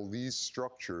example, these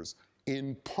structures,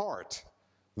 in part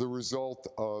the result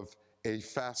of a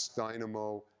fast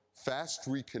dynamo, fast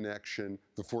reconnection,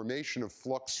 the formation of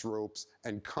flux ropes,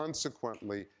 and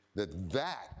consequently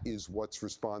that is what's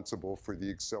responsible for the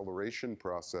acceleration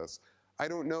process? I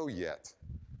don't know yet,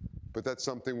 but that's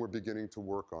something we're beginning to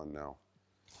work on now.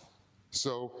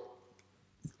 So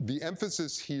the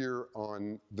emphasis here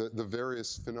on the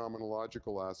various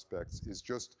phenomenological aspects is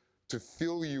just to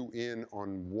fill you in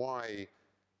on why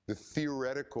the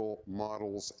theoretical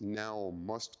models now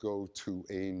must go to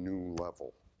a new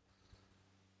level.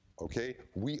 Okay?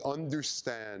 We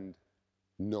understand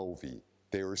Novae.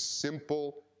 They are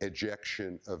simple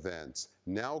ejection events.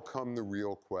 Now come the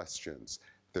real questions.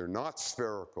 They're not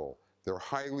spherical. They're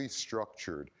highly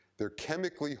structured. They're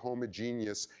chemically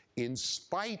homogeneous in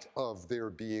spite of there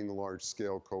being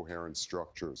large-scale coherent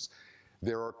structures.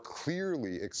 There are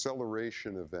clearly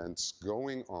acceleration events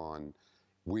going on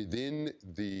within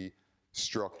the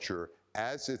structure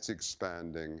as it's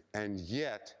expanding, and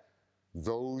yet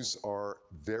those are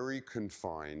very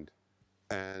confined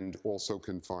and also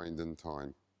confined in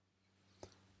time.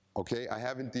 Okay, I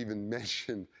haven't even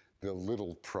mentioned the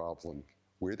little problem.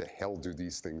 Where the hell do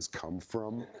these things come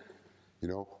from? You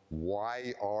know,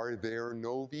 why are there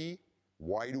Novae?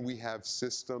 Why do we have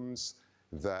systems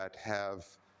that have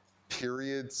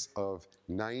periods of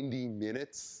 90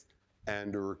 minutes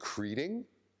and are accreting?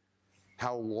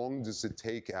 How long does it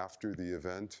take after the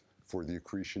event for the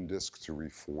accretion disk to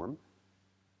reform?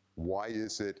 Why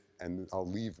is it, and I'll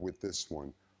leave with this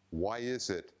one, why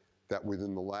is it that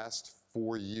within the last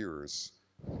 4 years,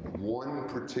 one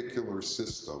particular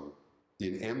system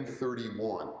in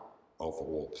M31, of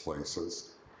all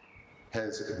places,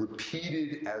 has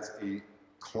repeated as a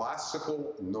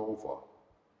classical nova,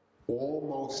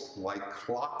 almost like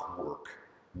clockwork,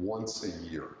 once a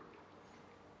year?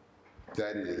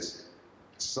 That is,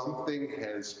 something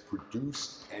has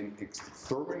produced a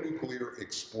thermonuclear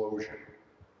explosion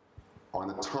on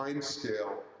a time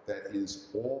scale that is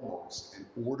almost an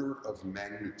order of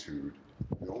magnitude.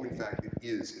 No, in fact, it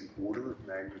is an order of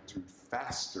magnitude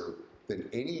faster than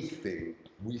anything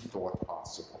we thought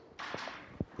possible.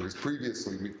 Because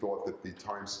previously we thought that the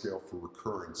time scale for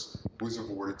recurrence was of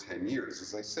order 10 years.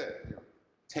 As I said,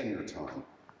 10-year time.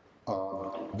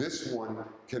 This one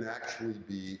can actually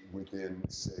be within,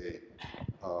 say,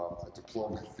 a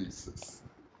diploma thesis.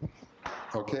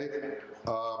 Okay?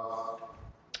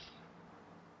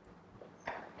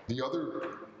 The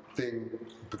other thing,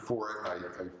 before I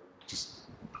just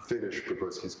finish,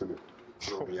 because he's going to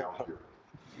throw me out here,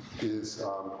 is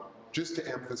just to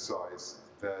emphasize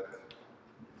that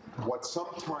what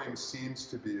sometimes seems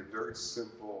to be a very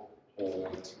simple,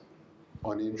 old,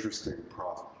 uninteresting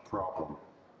problem,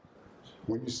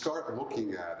 when you start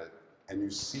looking at it and you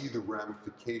see the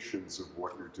ramifications of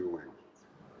what you're doing,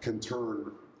 can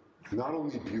turn not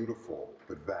only beautiful,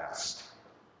 but vast.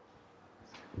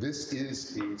 This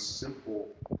is a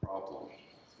simple problem.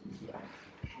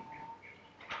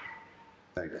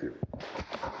 Thank you.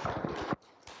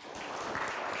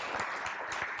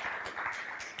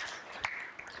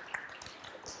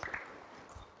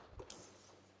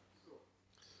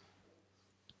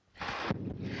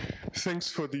 Thanks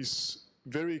for these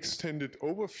very extended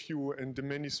overview, and the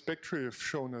many spectra have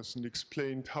shown us and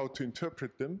explained how to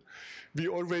interpret them. We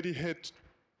already had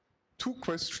 2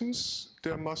 questions.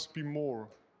 There must be more.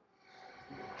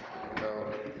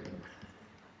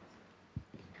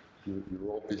 You're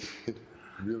all being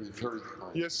really very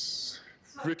kind. Yes,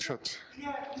 Richard.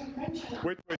 Yeah, you mentioned.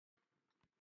 Wait.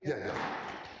 Yeah.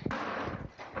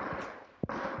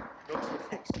 Not so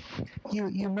fast.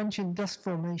 You mentioned dust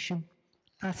formation.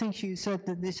 I think you said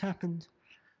that this happened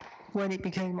when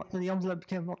the envelope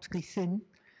became optically thin.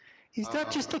 Is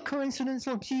that just a coincidence,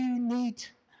 or do you need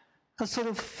a sort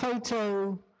of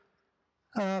photo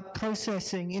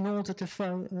processing in order to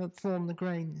form the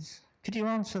grains? Could you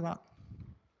answer that?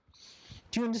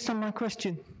 Do you understand my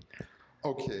question?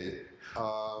 Okay.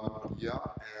 Yeah,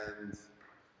 and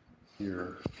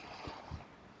here,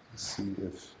 let's see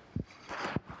if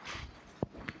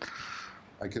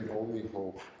I can only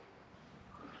hope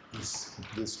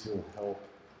this will help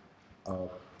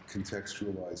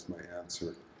contextualize my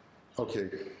answer. Okay,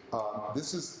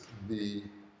 this is the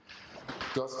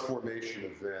dust formation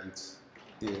event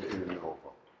in a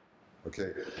nova.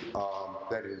 Okay,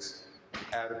 that is,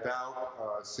 at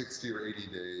about 60 or 80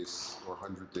 days or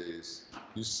 100 days,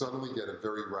 you suddenly get a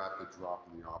very rapid drop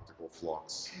in the optical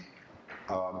flux.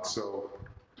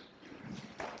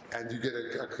 And you get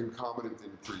a concomitant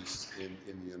increase in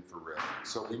the infrared.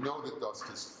 So we know that dust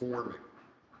is forming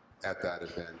at that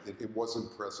event. It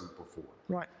wasn't present before.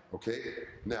 Right. Okay?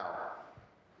 Now,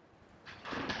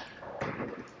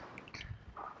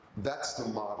 that's the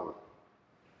model.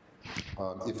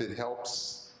 If it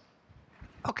helps.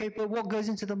 Okay, but what goes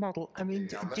into the model? I mean,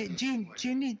 do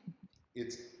you need...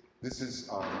 This is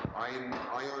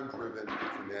ion-driven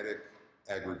kinetic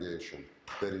aggregation.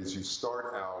 That is, you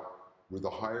start out with a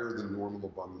higher than normal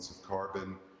abundance of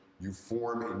carbon. You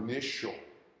form initial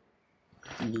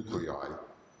nuclei.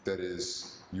 That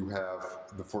is, you have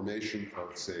the formation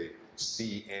of, say,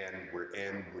 Cn, where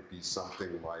N would be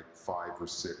something like 5 or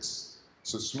 6.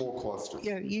 So small clusters.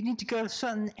 Yeah, you need to go a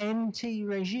certain NT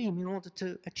regime in order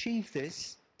to achieve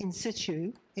this in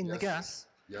situ, in the gas.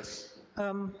 Yes.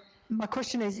 My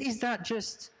question is that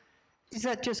just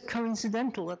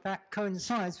coincidental that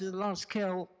coincides with a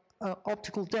large-scale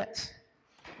optical depth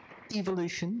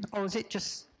evolution, or is it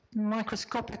just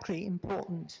microscopically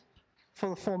important for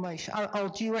the formation? Or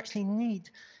do you actually need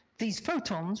these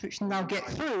photons, which now get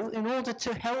through, in order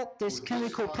to help this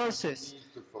chemical process?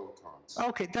 Need the photons.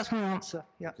 Okay, that's my answer.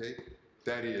 Yeah. Okay,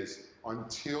 that is,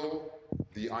 until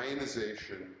the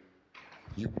ionization,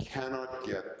 you cannot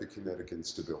get the kinetic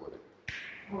instability.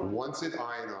 Once it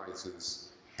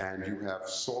ionizes and you have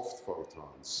soft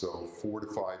photons, so 4 to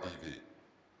 5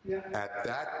 eV, at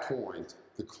that point,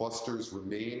 the clusters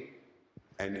remain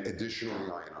and additionally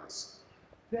ionize.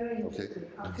 Okay.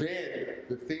 Then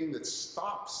the thing that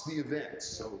stops the event,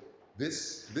 so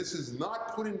this is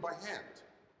not put in by hand.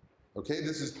 Okay,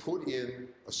 this is put in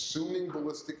assuming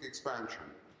ballistic expansion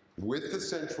with the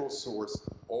central source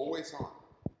always on.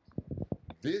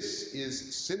 This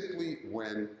is simply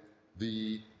when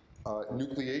the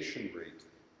nucleation rate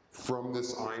from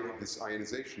this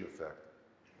ionization effect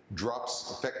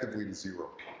drops effectively to 0.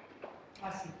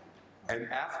 I see. And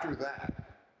after that,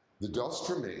 the dust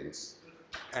remains,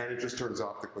 and it just turns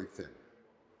optically thin.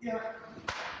 Yeah.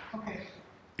 Okay.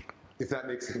 If that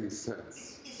makes any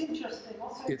sense. It's interesting.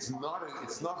 Also, It's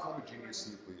not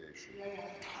homogeneous nucleation.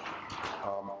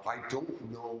 I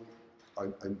don't know.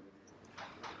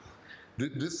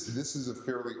 This is a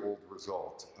fairly old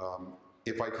result.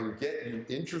 If I can get you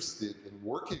interested in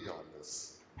working on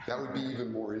this, that would be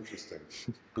even more interesting,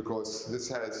 because this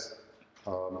has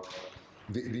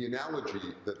the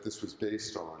analogy that this was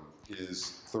based on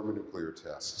is thermonuclear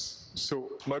tests.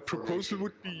 So my proposal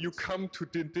would be you come to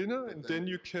the dinner and then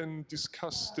you can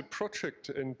discuss the project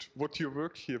and what your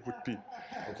work here would be.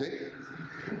 Okay?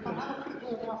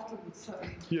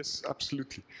 Yes,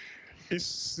 absolutely.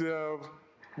 Is there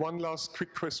one last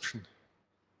quick question?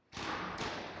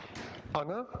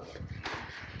 Anna?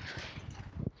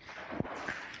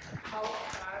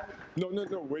 No,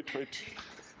 wait.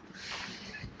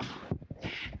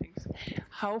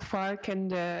 How far can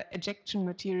the ejection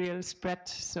material spread?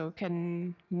 So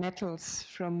can metals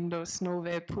from those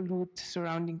novae pollute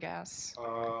surrounding gas?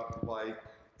 Like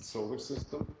the solar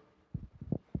system?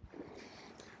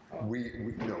 We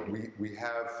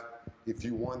have, if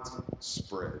you want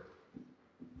spread,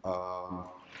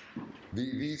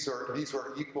 these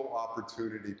are equal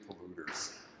opportunity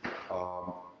polluters.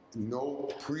 No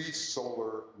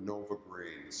pre-solar nova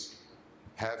grains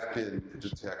have been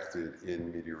detected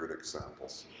in meteoritic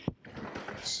samples.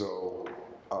 So,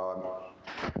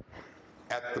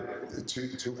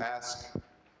 to ask,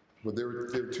 well, there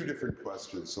are two different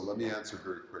questions, so let me answer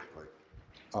very quickly.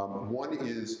 One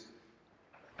is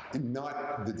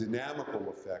not the dynamical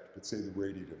effect, but say the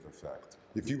radiative effect.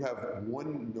 If you have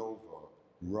one nova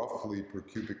roughly per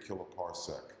cubic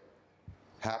kiloparsec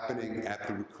happening at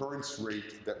the recurrence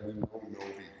rate that we know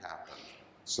novae happen,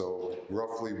 so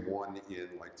roughly 1 in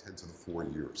like 10 to the 4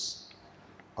 years,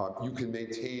 you can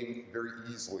maintain very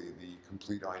easily the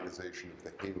complete ionization of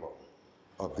the halo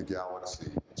of the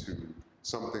galaxy to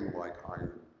something like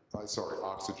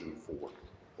oxygen 4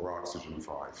 or oxygen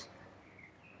 5.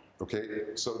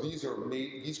 Okay, so these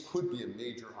could be a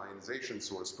major ionization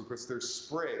source because they're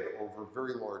spread over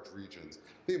very large regions.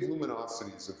 They have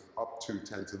luminosities of up to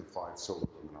 10 to the 5 solar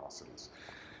luminosities.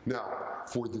 Now,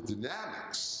 for the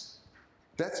dynamics,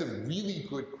 that's a really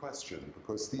good question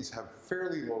because these have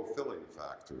fairly low filling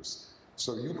factors.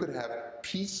 So you could have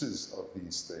pieces of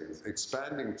these things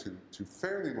expanding to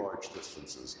fairly large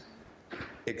distances.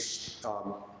 If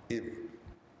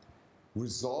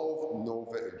resolved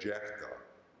nova ejecta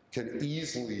can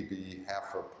easily be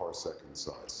half a parsec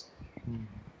size.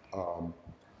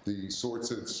 The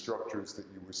sorts of structures that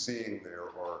you were seeing there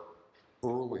are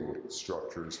early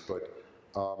structures, but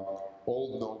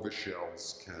old nova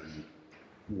shells can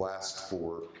last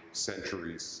for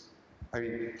centuries. I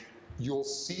mean, you'll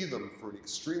see them for an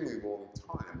extremely long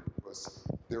time because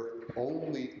they're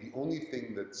the only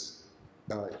thing that's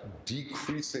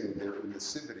decreasing their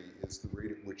emissivity is the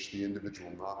rate at which the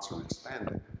individual knots are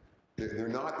expanding. They're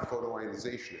not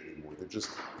photoionization anymore. They're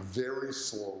just very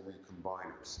slow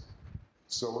recombiners.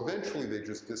 So eventually they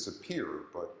just disappear,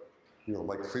 but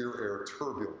like clear air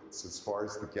turbulence, as far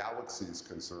as the galaxy is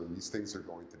concerned, these things are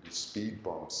going to be speed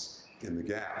bumps in the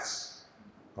gas.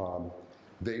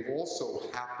 They also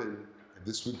happen, and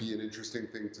this would be an interesting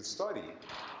thing to study,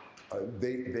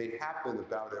 they happen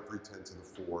about every 10 to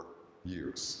the 4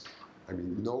 years. I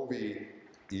mean, novae,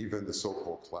 even the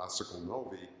so-called classical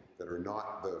novae, that are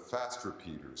not the fast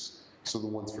repeaters, so the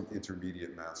ones from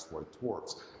intermediate mass white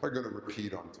dwarfs, are going to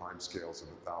repeat on timescales of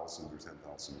 1,000 or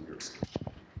 10,000 years.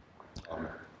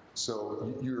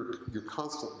 So you're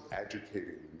constantly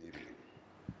agitating the medium.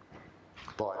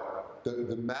 But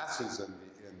the masses and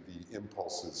the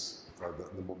impulses, or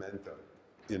the momenta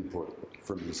input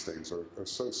from these things are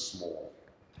so small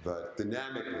that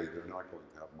dynamically they're not going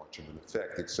to have much of an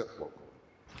effect except locally.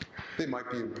 They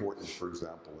might be important, for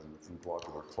example, in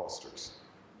globular clusters,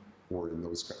 or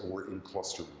in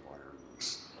cluster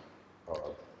environments.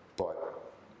 But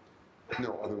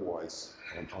no, otherwise,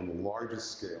 on the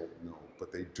largest scale, no.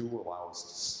 But they do allow us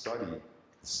to study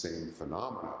the same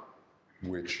phenomena,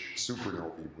 which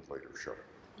supernovae would later show.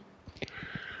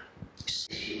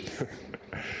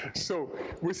 So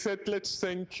with that, let's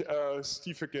thank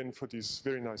Steve again for this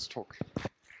very nice talk.